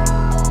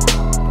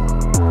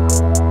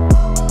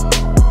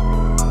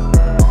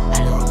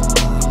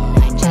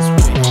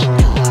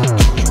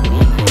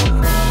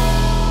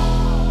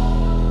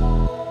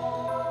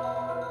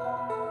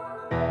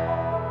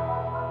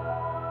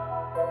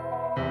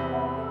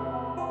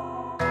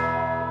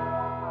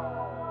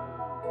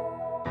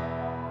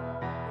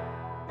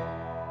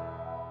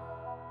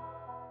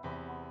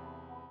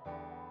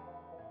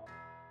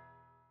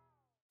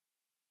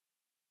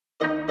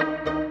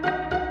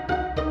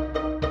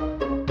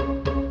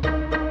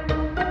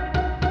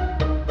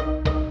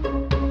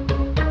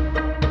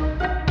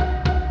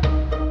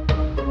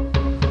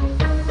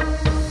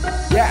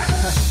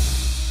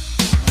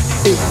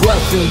It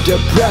wasn't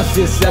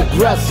depressive,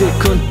 aggressive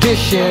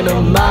condition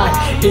of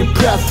mind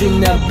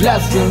Impressing and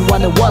blessing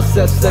when it was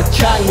as a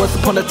child once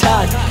upon a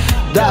time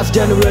That's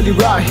generally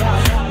right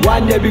Why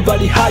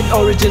everybody high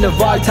original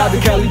vibe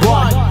typically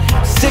why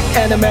Sick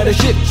and I'm mad as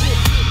shit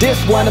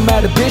This one I'm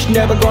mad a bitch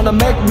never gonna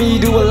make me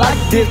do it like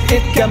this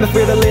It got me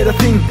feel a little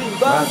thing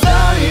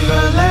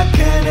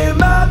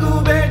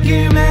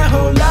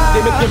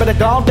They make me the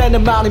gone then the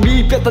money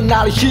me Fit the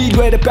knowledge she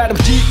where the bad of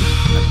cheap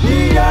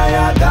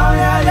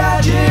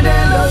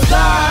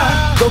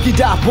Go get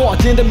that boy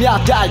in the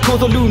meat die Cause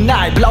the loon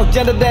night Blow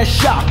gender that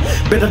shot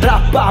Better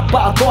drop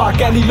papa Boy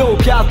candy low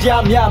Pia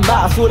mia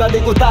ma So that they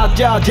go ta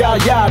ja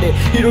yade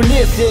Hero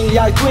listen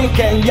ya drink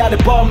and ya the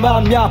bomb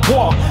mia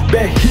boy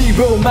Be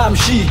hero mam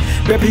she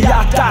Baby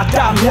ya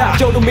ta mia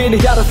Show the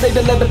meaning ya the say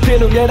the let the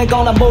pin Yeah they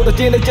gonna mold the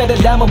gin the jet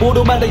the lamb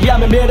Modo man the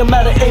yam and me the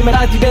matter Aim and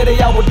I see that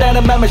they out with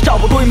that man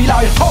shout for doing me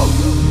like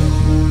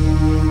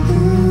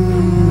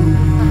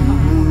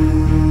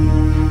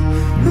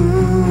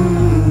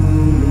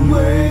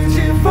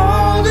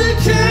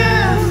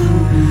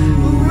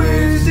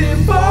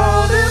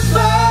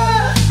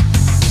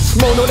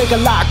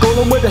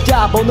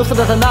bông nước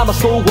sắt na mà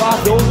số quá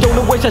rồi trong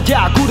nó quay xa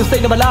cha cú được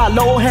xây mà la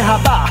lô hay hà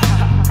ta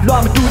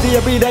loa mình tu đi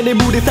bị đen đi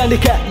mù đi sang đi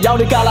khẹt giao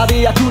đi cả là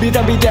đi thu đi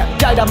đang bị đẹp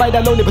trai đã bay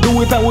đã lâu để mà tu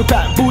với phản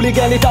bu đi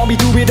ghen đi tao bị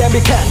tu bị đen bị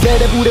khẹt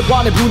để bu đi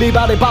qua để bu đi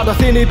ba để bao đó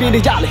xin đi pin đi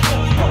trả lại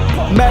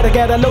mẹ đã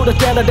ghé đã lâu đã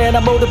chen đã đen đã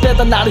mâu đã tên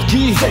ta nào đi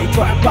chi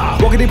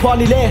walk đi pon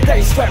đi lên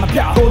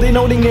cô đi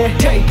nấu đi nghe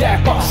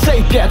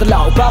say bẹt ta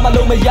lão ba mà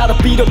lâu mà ya đã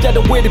bị được chết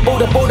được quên đi bầu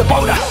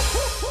đã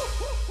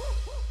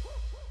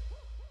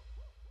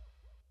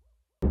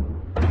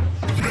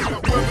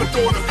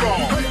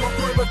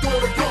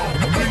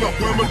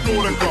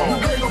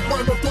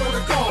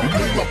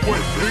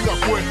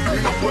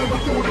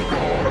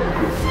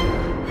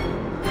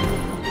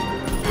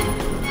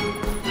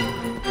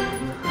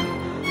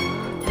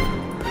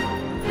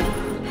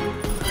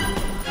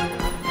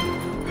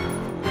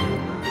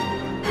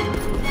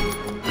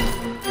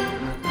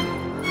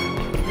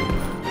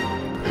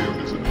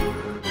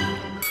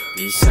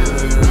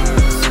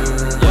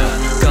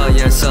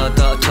sa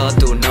ta tha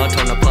tu na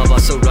thon na pha ba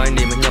so right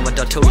name nya ma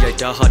ta thau yai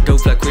da ha dou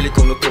flat ခွေးလေး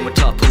ကုံလို့ပုံမ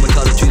ထ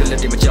လို့ကျွေးလက်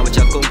တွေမကြမကြ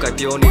ကုန်းကိုက်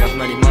ပြောနေတာ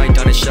မှန်ဒီမိုင်း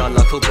ဒါနဲ့ရှာ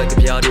လာခုတ်ပက်က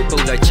ပြားတွေပု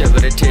တ်လိုက်ချက်ပဲ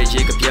တဲ့ထဲ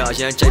ရေးကပြား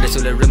ရမ်းကြိုက်တယ်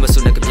ဆိုလဲ rim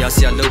ဆိုလဲကပြားဆ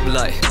ရာလုံးပ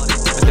လိုက်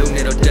အလုံး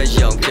နဲ့တော့တက်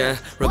ရောင်ကန်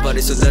rubber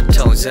တွေဆိုလက်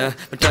ထောင်စမ်း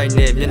မတိုက်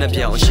နဲ့မျက်နှာ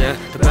ပြောင်ရမ်း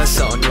တပတ်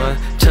ဆောင်နွမ်း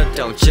ထက်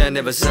တောင်ချမ်း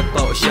နဲ့ပါဇက်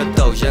ပေါက်ရက်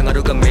တော့ရန်ငါ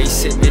တို့ကမိတ်စ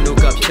စ်မင်းတို့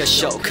ကဖြတ်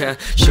လျှောက်ခန်း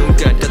ရှုံး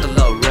ကန်တက်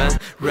တော့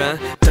run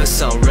that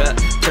sound rap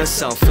that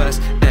sound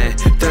fast and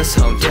that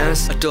sound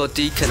dance အတော်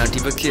တီးခဏဒီ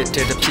ဘက်ခစ်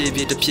တဲ့တပြေး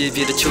ပြေးတ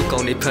ချို့ကော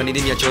င်းနေဖန်နေ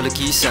မြကျော်လ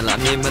ကီးဆန်လာ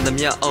မြေမှန်သ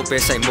မျှအောက်ပဲ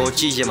ဆိုင်မော်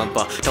ကြီးရမှာ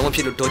ပါတောင်းဖြ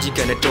စ်လို့ဒေါ်ကြီးက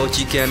န်နဲ့ဒေါ်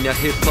ကြီးကန်များ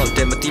hip hop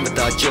တဲ့မတိမ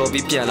တာကြော်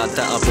ပြီးပြန်လာတ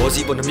တ်အဘော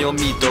စီပေါ်နှမျော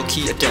မိတော့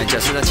ခီအတန်ကြာ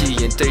စဉ်းစားကြည့်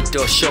ရင်တိတ်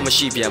တော့ short မ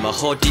ရှိပြန်မှာ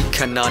ဟော်ဒီခ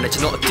ဏနဲ့ကျွ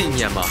န်တော်အတိ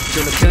ညာမှာကျွ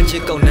န်တော်ခန်းချ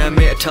စ်ကောင်းနှမ်း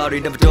မဲ့အထာတွေ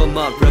နဲ့ဘတော်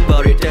မှ rapper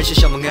တွေတန်း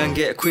ရှောင်မငန်း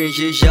ခဲ့အခွင့်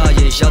ရေးရ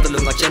ရင်ရတယ်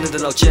လို့ငါချမ်း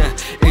တဲ့လောက်ချမ်း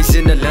အိစ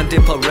င်းနဲ့လမ်းတ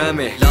င်ဖောက်ရမ်း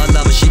မယ်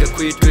လာမရှိတဲ့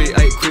ခွေးတွေ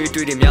အဲ့ခွေး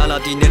တွေတွေများလာ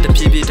တီးနဲ့တ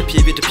ဖြည်းဖြ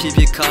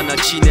ည်းခါနာ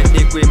ချီနဲ့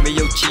နေခွေမ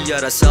ယုတ်ချီရ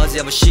တာစားစ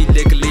ရာမရှိ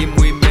လေကလေး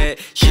မွေးမဲ့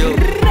yo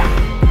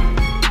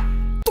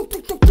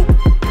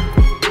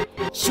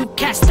You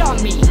can't stop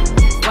me.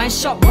 One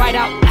shot right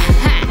out.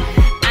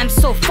 I'm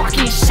so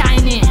fucking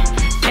shining.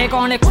 Take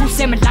on the cruise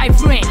in my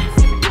life ring.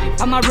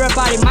 I'm a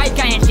rapper, my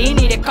guy and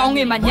Lenny. The Kyoung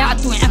in my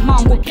yard doing a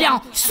mongo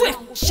pion. Swift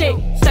shit.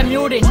 The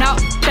music now,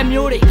 the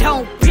music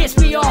don't piss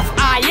me off.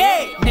 Ah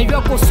yeah. New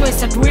York go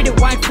Swiss and read the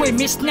wine quick.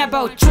 Miss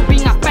never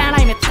chopping up band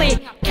I'm a thing.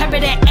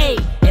 Capital A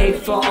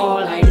for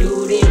all I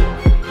do this.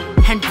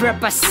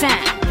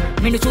 100%.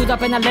 မင်းတို့ချိုးသား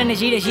ပဲနဲ့လက်နဲ့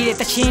ရေးတဲ့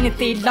တချင်းနဲ့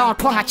သေးလောင်း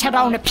ထွန်းငါချက်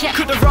တော့နဲ့ဖြတ်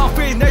Could the wrong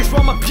face next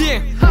from my pin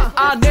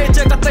I need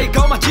to get the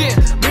go my chin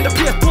မင်းတို့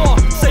ပြတ်တော့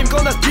same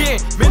gun as din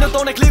မင်းတို့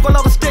တော့ click on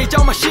the stage ကြော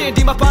င်း machine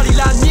ဒီမှာ party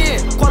လာမြင်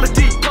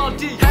quality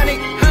honey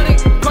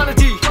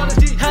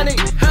quality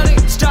honey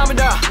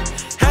stamina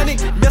honey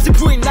မျက်စိ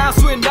ဖွင့်လာ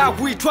ဆွင်လာ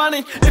we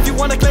trying if you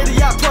wanna play the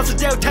yacht plus the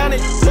deal tanny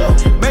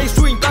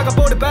mainstream back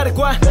about the better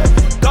one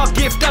dog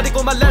give static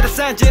on my letter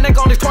sand ကျင်းနဲ့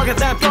ကောင်းလေး talk at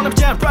them from the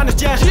jam brand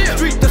jam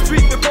street the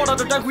street before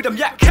the dance with them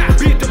yak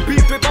beat the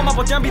beat တွေပေါ်မှာ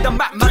ပေါ်ကြမ်းပြီး the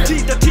map မ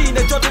တီး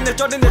နဲ့ Jordan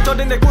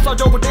နဲ့ကိုစော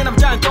ကြောကိုတင်းမ်း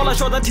ကြမ်းကြော်လာ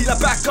short တဲ့ la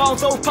back on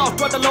so pop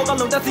ထွက်တဲ့လောက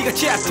လုံးတက်စီက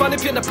chat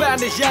 20ဖြစ်တဲ့ band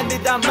နဲ့ရန်နေ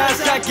တာ man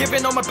start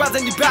giving on my breath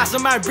and the bass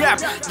on my rap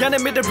ရန်နေ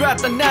mid the rap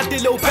the nasty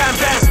low bam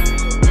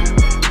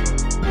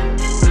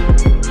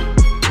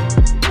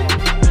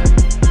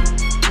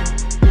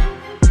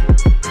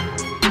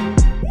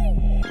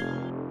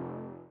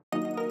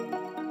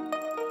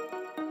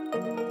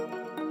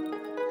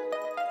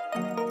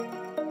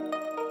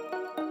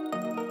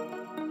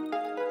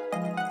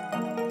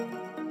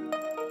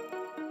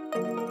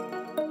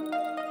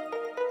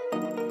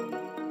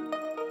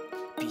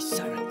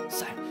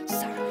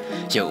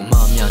Yo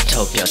mama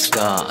top ya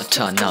ska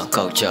ta na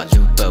kau ja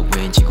lu ba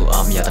win ji ko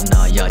am ya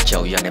na ya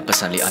jaw ya ne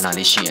pasan li ana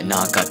li shi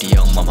na ka ti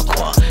yaung ma ma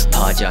khwa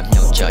pha ja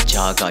myaw ja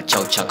ja ka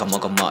jaw cha ka ma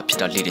phit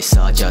ta li de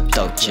sa ja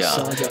taw ja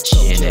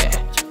yin ne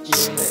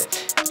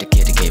တ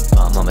ကယ်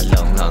ဘာမှမ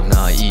လုံ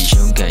ငါဤ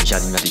ရုံးကန်ရ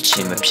သည်များဒီချ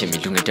င်းမဖြစ်မီ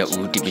လူငယ်တ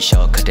ဦးဒီပ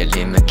ရှောက်ခတ်တဲ့လ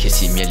င်းမခစ်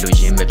စီမြဲလို့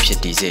ရင်းမဖြစ်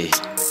တည်စေ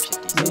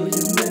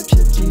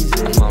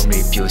အမောင်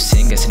လေးပြိုစ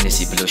င်းကစနေ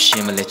စီဘလို့ရှ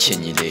င်းမလဲချင်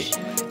ကြီးလေ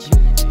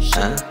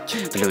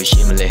ဘလို့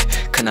ရှိမလဲ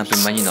ခဏပြ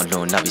မင်းတော့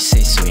လွန်လာပြီးစိ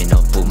တ်ဆိုရင်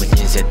တော့ပုံမင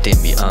င်းစက်တင်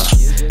ပြီ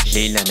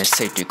လေးလံတဲ့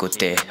စိတ်တွေကို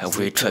တဲ့အ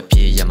ဝေးထွက်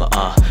ပြေးရမ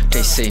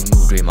တိတ်ဆိတ်မှု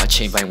တွေမှာ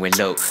ချိန်ပိုင်းဝင်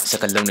လို့စ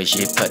ကလုံးတွေ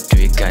ရေးဖတ်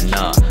တွေကဏ္ဍ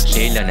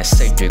လေးလံတဲ့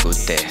စိတ်တွေကို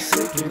တဲ့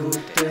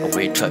အ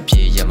ဝေးထွက်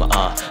ပြေးရမ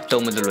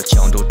တုံးမလို့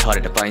ချောင်းတို့ထား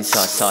တဲ့ပိုင်း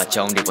စာ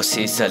ချောင်းတွေပေါ်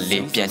ဆေးဆက်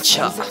လေးပြန်ချ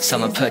စ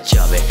မဖက်ကြ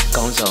ပဲ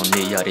ကောင်းဆောင်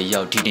နေရတဲ့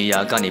ရောက်ဒီနေရာ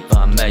ကနေ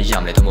ဘာမှတ်ရ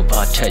မလဲတော့မ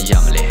ဘာထက်ရ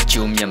မလဲ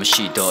ကျိုးမြတ်မ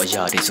ရှိတော့အ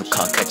ရာတွေဆို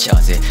ခါခတ်ချ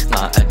စေ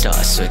ငါအတ္တ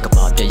အဆွဲက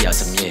ဘာပြရ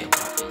စမြဲ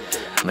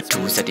မ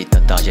ထူးစတိတ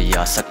တရ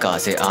စက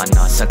စေအာ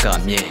နာစက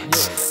မြဲ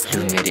လူ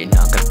ငယ်တွေ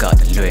နာကက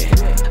တလွဲ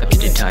အ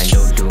ပြစ်တိုင်း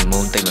လို့လူ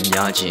မုံတိတ်မ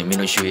များခြင်းမင်း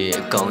တို့ရွှေ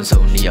အကောင်း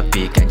ဆုံးနေရ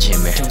ပေးကမ်းခြ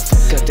င်းပဲ Don't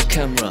forget the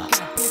camera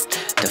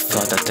The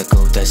father the go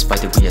that's by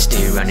the we are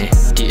still running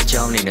ဒီအ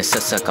ကြောင်းနေနဲ့ဆ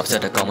က်ကပ်ဆ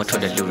က်တဲ့ကောင်းမထွ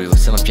က်တဲ့လူတွေကို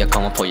စမပြတ်ကော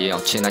င်းမဖို့ရအော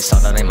င်ချင်းတိုင်း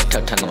စားတိုင်းမှာထ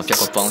ပ်ထပ်ကမပြတ်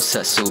ကောပေါင်းဆ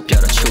က်ဆိုပြ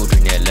တော့ချိုးတွေ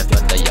နဲ့လက်ပ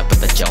တ်တရပတ်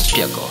တကြောင်ပြ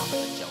တ်ကော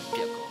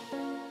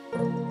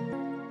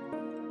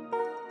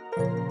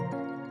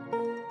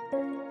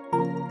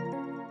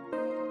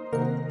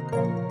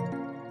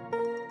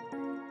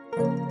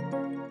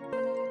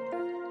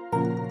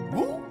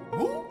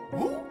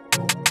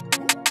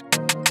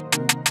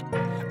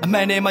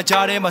man name my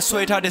jar my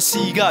sweater the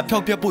cigar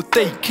pop people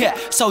take cat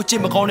so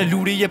Jim on the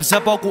ludi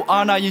zabaku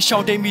ana in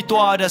shouting me to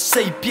the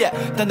say piet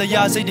then the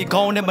yazi the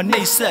gone and my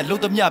name said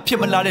look them ya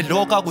pimala the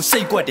local go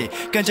say what they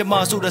can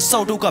so the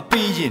south of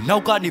being now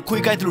got the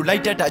quick guy through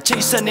like that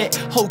chasing it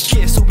whole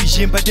kids so we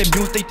jim but the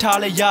music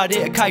tale yard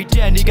a kite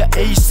nigga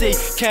AC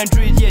can't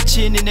drink your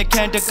chin in the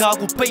can the car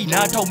go pay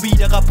not told me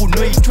that I put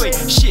no trade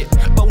shit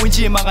but when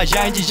Jim I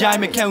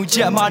jam can't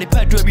jet my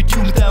pet be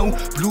tuned down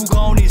blue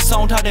gone is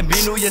sound had a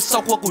menu yes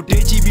so what could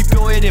they be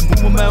pure and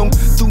movement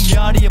to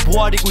me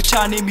body go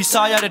chani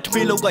misaya the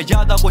twillo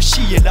yada go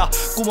shiela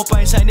kuma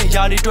pain sign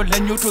yari to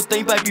lenyo to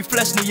think by be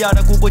flesh ni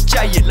yada go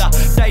chayela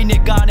dai ne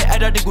gane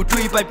ada go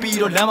tree by be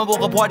to lama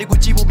bo body go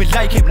jibu be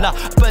like him la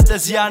but the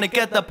ziana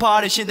get the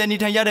party shit then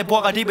it yada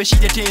bo ga be shi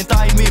the tin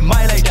tai me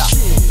my like that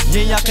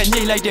yin ya kan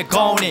yin like the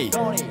gone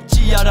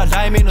ji yada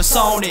line me no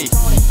sound ni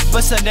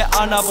but send the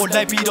ana bo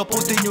like be to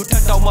put in you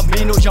tat down my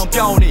me no young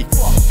pyaung ni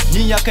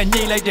yin ya kan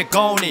yin like the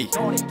gone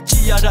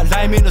ji yada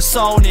line me no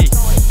sound ni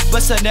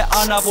but send the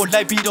ana bo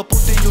like be to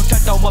put in you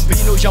tat down my me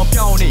no young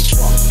pyaung ni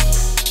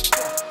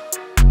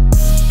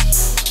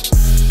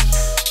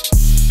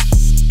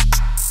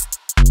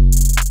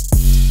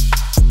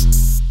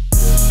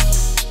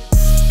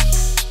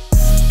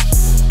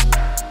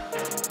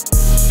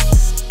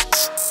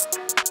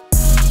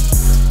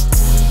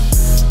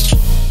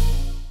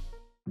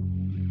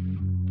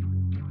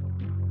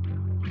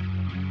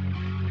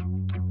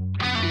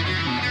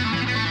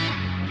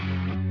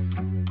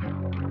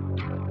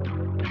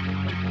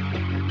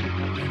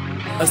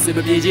A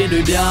simple pigeon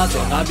to Biazo,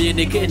 I mean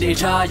the kidney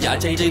tire,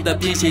 changing the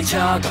piece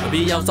chag,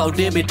 be out so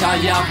dim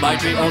tire, my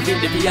dream of the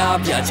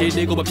Pia,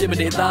 changing over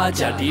Piminita,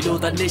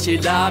 Dilo the Nation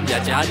Lam,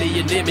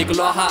 Yajani and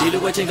Nemicolaha,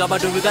 Dilo watching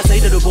about the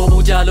say to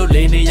Bobo Jalo,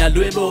 Lane, and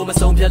Lumo,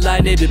 Masonpia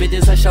line, the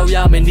pigeons are show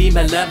yam and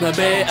Nima Lamb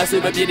Bay, a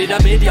super pigeon, a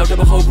baby out of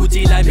a whole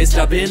booty like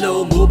Mr.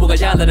 Billo,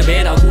 Mubogayala, the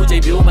man, who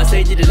take you, my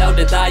say it loud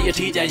and die,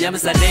 teacher,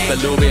 Yamasa name,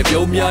 below me,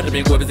 Biomia, the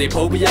big weapons they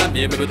Pobia,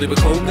 maybe with the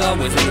Conga,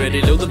 was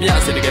already low the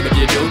Mias and the game of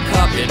your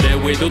cup in the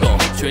window.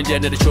 全家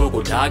的show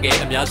ကိုထားခဲ့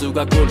အများစုက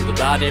ကိုလူ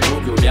သားတဲ့ဘုံ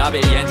ပြိုများပဲ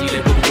ရန်ကြီးလေ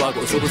ပုဂ္ဂိုလ်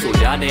ကိုဆိုဆို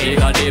ကြနေ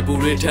ကနေပူ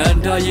ရထန်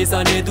တာရေး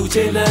စားနေသူချ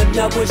င်းလမ်း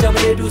များပွင့်ရှာမ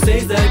နေသူစိ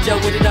မ့်စံကြော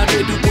က်ဝိတာတွေ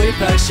သူပွင့်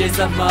ဖန်ရှင်းစ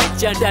မ်းမ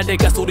ကြမ်းတက်တဲ့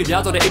ကဆိုးတွေ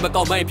များဆိုတဲ့အိမ်မ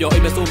ကောက်မိုင်းပြောအိ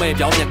မ်မဆိုးမိုင်း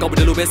ပြောင်းပြန်ကောက်တ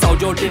ယ်လို့ပဲစောင့်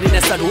ကြောတင်းတင်း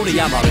နဲ့ဆက်လို့နေ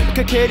ရမှာပဲခ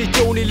က်ခဲတွေ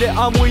ကြုံနေလဲ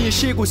အမွေးရင်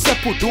ရှေ့ကိုဆက်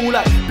ဖို့ဒိုး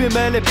လိုက်ပင်မ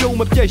လဲပြုံး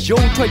မပြတ်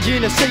ရုံထွက်ရ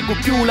င်းနဲ့စိတ်ကို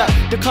ပြိုးလိုက်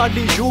တခါ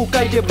လေရိုး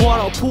ကြိုက်တဲ့ဘွား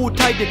တော့ဖိုး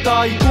ထိုက်တဲ့တာ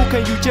ကြီးကိုခံ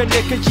ယူချက်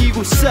နဲ့ခကြီး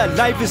ကိုဆက်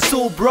life is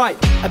so bright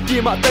အပြ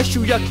င်းမှာအသက်ရှူ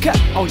ရခက်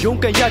အောင်ရုံး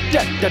ကန်ရတ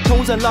က်တ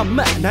ထုံးစံလာ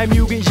နိုင်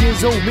မြူကရင်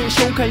ဆုံးမင်း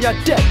ရှုံးခံရ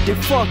တဲ့ the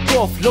fuck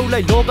off လုံး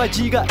လိုက်လောက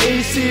ကြီးက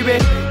AC ပဲ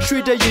ရွှေ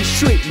တဲ့ရင်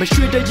ရွှေမ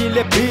ရွှေတဲ့ရင်လ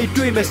ည်းဘေး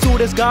တွေ့မယ်ဆို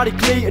တဲ့စကားတွေ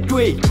clay အတွ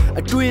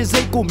င်း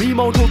စိတ်ကိုမီး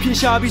မောင်းထုတ်ဖြစ်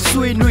ရှာပြီး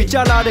ဆွေးနွေးကြ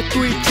လာတဲ့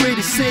တွေးတွေ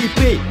စိတ်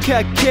ပေးခ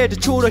က်ခဲတ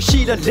ချို့တော့ရှိ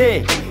တယ်လေ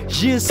ရ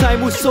င်ဆိုင်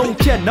မှုဆုံး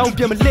ဖြတ်နောက်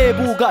ပြန်မလဲ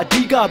ဘူးကအ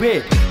ဓိကပဲ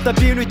တ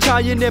ပြင်းတွေချ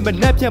ရင်နဲ့မ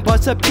နှက်ပြန်ပါ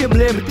ဆက်ဖြစ်မ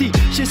လဲမသိ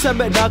ရှေ့ဆက်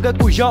မဲ့အနာဂတ်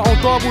ကိုရောက်အောင်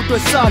သွားဖို့အတွ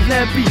က်စလ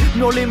န့်ပြီး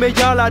မျောလင်းမဲ့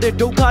ရလာတဲ့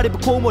ဒုက္ခတွေပ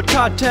ခုံးမထ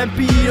ထမ်း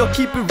ပြီးတော့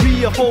keep it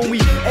real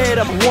homie အဲ့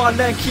ဒါဘဝ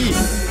လန့်ခီ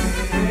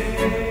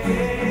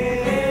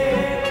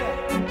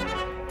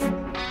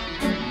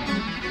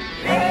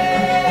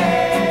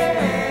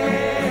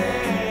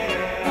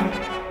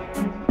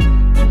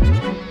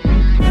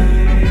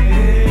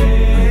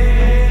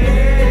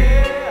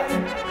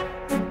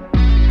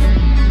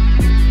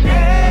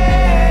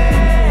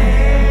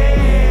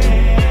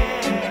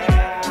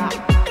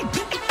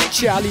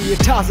Charlie,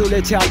 Tazo,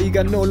 Charlie,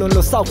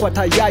 no, South what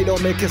I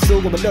make a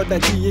so good, not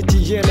that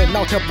GN and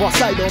not a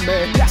boss I don't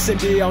make.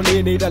 Simply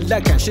only need a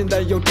leg action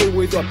that you do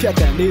with your pet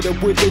and need a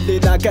with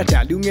it. I get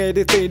a look at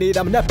it, need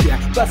a napkin.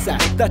 But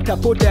that I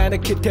put down a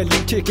kit and you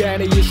take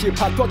any issue.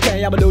 Pop,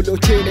 okay, I'm a little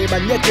chinny,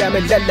 but yet I'm a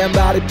let them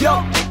out of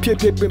yo. Pip,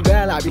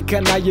 bella, we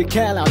can, you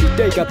can, I'll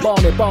take a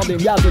bomb,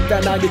 Yazoo,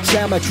 then I get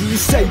chama. You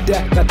say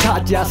that,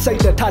 Taja, say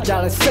that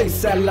Taja, say,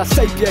 Sella,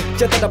 say,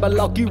 just about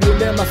lucky, will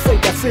never say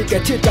that sick, a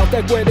chit out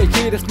that way they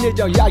hear us.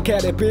 ကြောင့်ရိုက်ခဲ့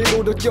တဲ့ဘေး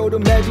တို့ကြိုး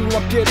တို့မဲပြီးမ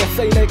ပြည့်တဲ့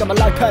စိတ်နဲ့ကမ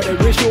လိုက်ခတ်တဲ့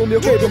ratio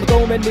မျိုးကိတို့မ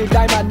သုံးမနေ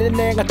တိုင်းမှာနည်း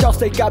နည်းငါကြောက်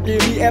စိတ်ကပြေ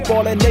ပြီးအ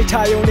ပေါ်နဲ့နေ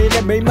ထားရုံနဲ့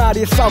မိမ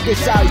တွေစောက်ကိ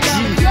စ္စ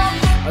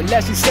ကြီး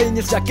Unless you say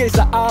it's a case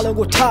of all of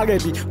what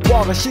target be.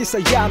 Walk a she's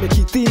a yam,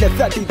 keep thin and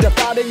fatty, the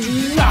father.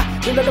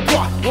 Then the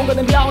boy, one of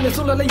them down and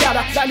sooner than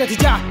yada, like the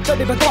jar, the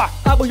paper.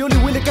 I will only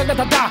will get the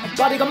da,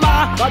 body of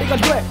ma, body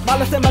of dread,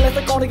 Malas and Malas,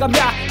 the calling of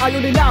ya. I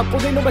only now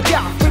put in over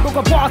jar. We go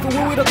apart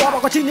with the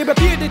dog, watching the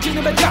beard, the chin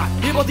of the jar.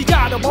 You got the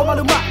yard of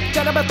Bomaluma,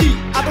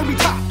 Janabati, I don't be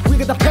top. We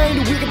get the pain,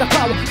 we get the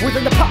power,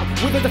 within the pop,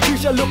 within the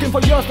future, looking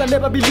for yours that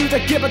never believe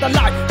that give it a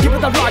life, give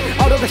it a right,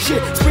 out of the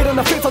shit, spit on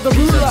the face of the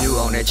ruler. You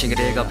on a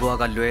chingadega,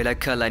 Boga,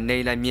 like. လိုက်နေ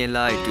လိုက်မြင်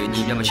လိုက်တွေ့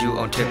ညီမြမရှိ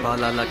အောင်ထက်ပါ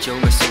လာလာကျုံး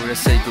မဆိုရ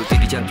စိတ်ကိုတိ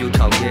တိကျကျပြု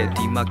ထောင်ခဲ့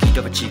ဒီမှာကီတ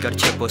ပချီကတစ်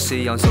ချက်ပေါ်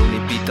ဆေးအောင်ဆုံးနေ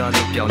ပြီးသား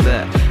လို့ပြောင်းလ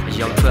က်အ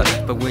ရောက်ထွက်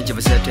ပဝင်းချ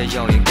ပါဆက်တဲ့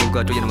ရောက်ရင်ကိုက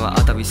တွေ့ရမှာ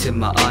အာတာပြီးစစ်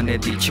မှာအားနဲ့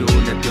တီ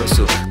ချိုးနဲ့ပြော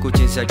ဆိုကို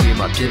ချင်းဆက်တွေ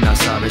မှာပြင်းလာ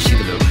စားပဲရှိ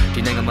တယ်လို့ဒီ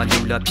နိုင်ငံမှာလူ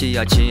လာဖြစ်ရ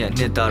ချင်းရဲ့အ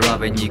နှစ်သာရ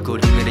ပဲညီကို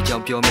လူငယ်တွေကြော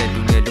င့်ပြောမဲ့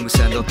လူငယ်လူမဆ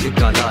န်တော့ဖြစ်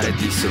ကာလာတဲ့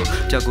ဒီဆို လို့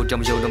ကြောက်ကိုတ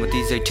မယုံတော့မသိ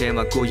စိတ်ထဲ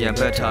မှာကိုရံ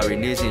ပတ်ထားရီ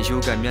နေစဉ်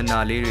ရိုးကန်မျက်နှာ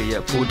လေးတွေ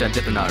ရဲ့ဖိုးတန်ပြ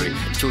ဿနာတွေ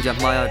ချိုးချ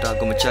မှားရတာ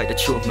ကိုမချိုက်တ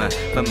ချို့မှန်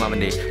ဖတ်မှမ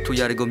နေထို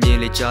ရတွေကိုမြင်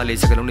လေကြားလေ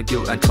စကလုံးတွေပြု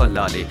တ်အန်ထွက်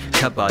လာလေခ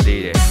တ်ပါ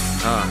သေးတယ်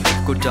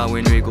ကိုတာဝ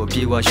န်တွေကို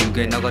ပြေဝယူ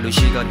ခဲ့နောက်ကလူ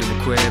ရှိကလူမ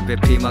ခွဲပဲ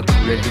ဖေးမကူ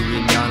တဲ့လူတွေ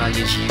များလာရ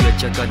င်ရှိရ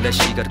ချက်ကလက်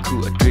ရှိကတခု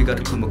အတွေ့ကတ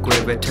ခုမကွဲ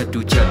ပဲထက်တူ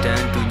ချက်တ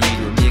န်းတူညီ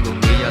တို့မြေကုန်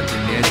မေးရသူ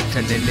နဲ့ထ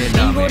န်တဲ့နဲ့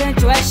လာမယ်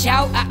ကျွဲလျှော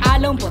က်အား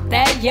လုံးပေါ်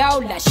တဲ့ရော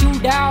က်လာရှူ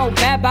တောင်း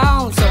ဘက်ပေါ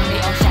င်းစုံနေ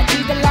အောင်ရှာကြ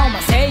ည့်တဲ့လောက်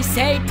မှာစိတ်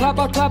ထွက်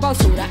ပေါက်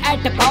ဆိုတာအဲ့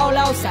တပေါက်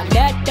လောက်စားလ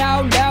က်တော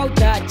က်လောက်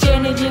တာချ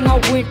င်းနေချင်းက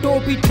ဝင်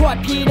တိုးပြီးထွက်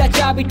ပြေးတာ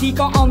ကြပြီးဒီ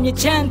ကောင်းအောင်မြ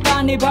ချမ်းသာ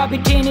နေပါပြီ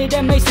ထင်နေ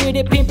တဲ့မိတ်ဆွေ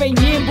တွေဖိမ့်ပိန်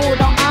ညင်းဖို့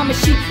တော့အားမ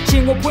ရှိချ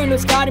င်းကိုပွင့်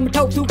လို့စကားတွေမ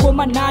ထုတ်သူကို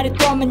မနာတဲ့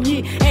တော့မညီ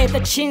အဲ့တ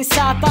ချင်း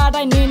စားသား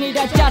တိုင်းနေနေ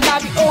တာကြာလာ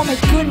ပြီ Oh my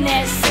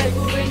goodness စိတ်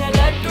ကိုရင်းနဲ့လ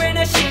က်တွင်း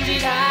နဲ့ရှင်းကြ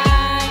ည့်တို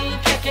င်း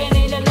ခက်ခဲ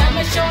နေလက်မ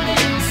ရှုံးနေ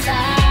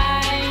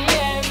inside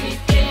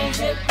everything's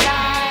a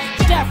blind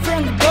step from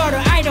the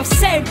border I don't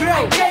say bro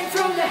I came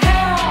from the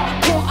hell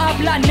ကိုအပ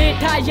လာနေ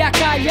တာရ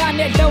ကရ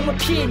နဲ့လုံးမ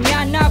ဖြစ်ညာ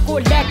နာကို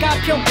လက်က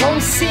ပြုံးပုံ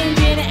စင်း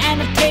ရင်းနဲ့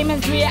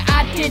entertainment တွေအ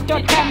တစ်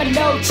တော့ထမ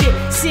လို့ချစ်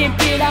စင်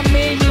ပြေလာ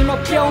မေးရင်မ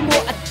ပြုံး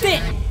ဖို့အသ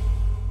င့်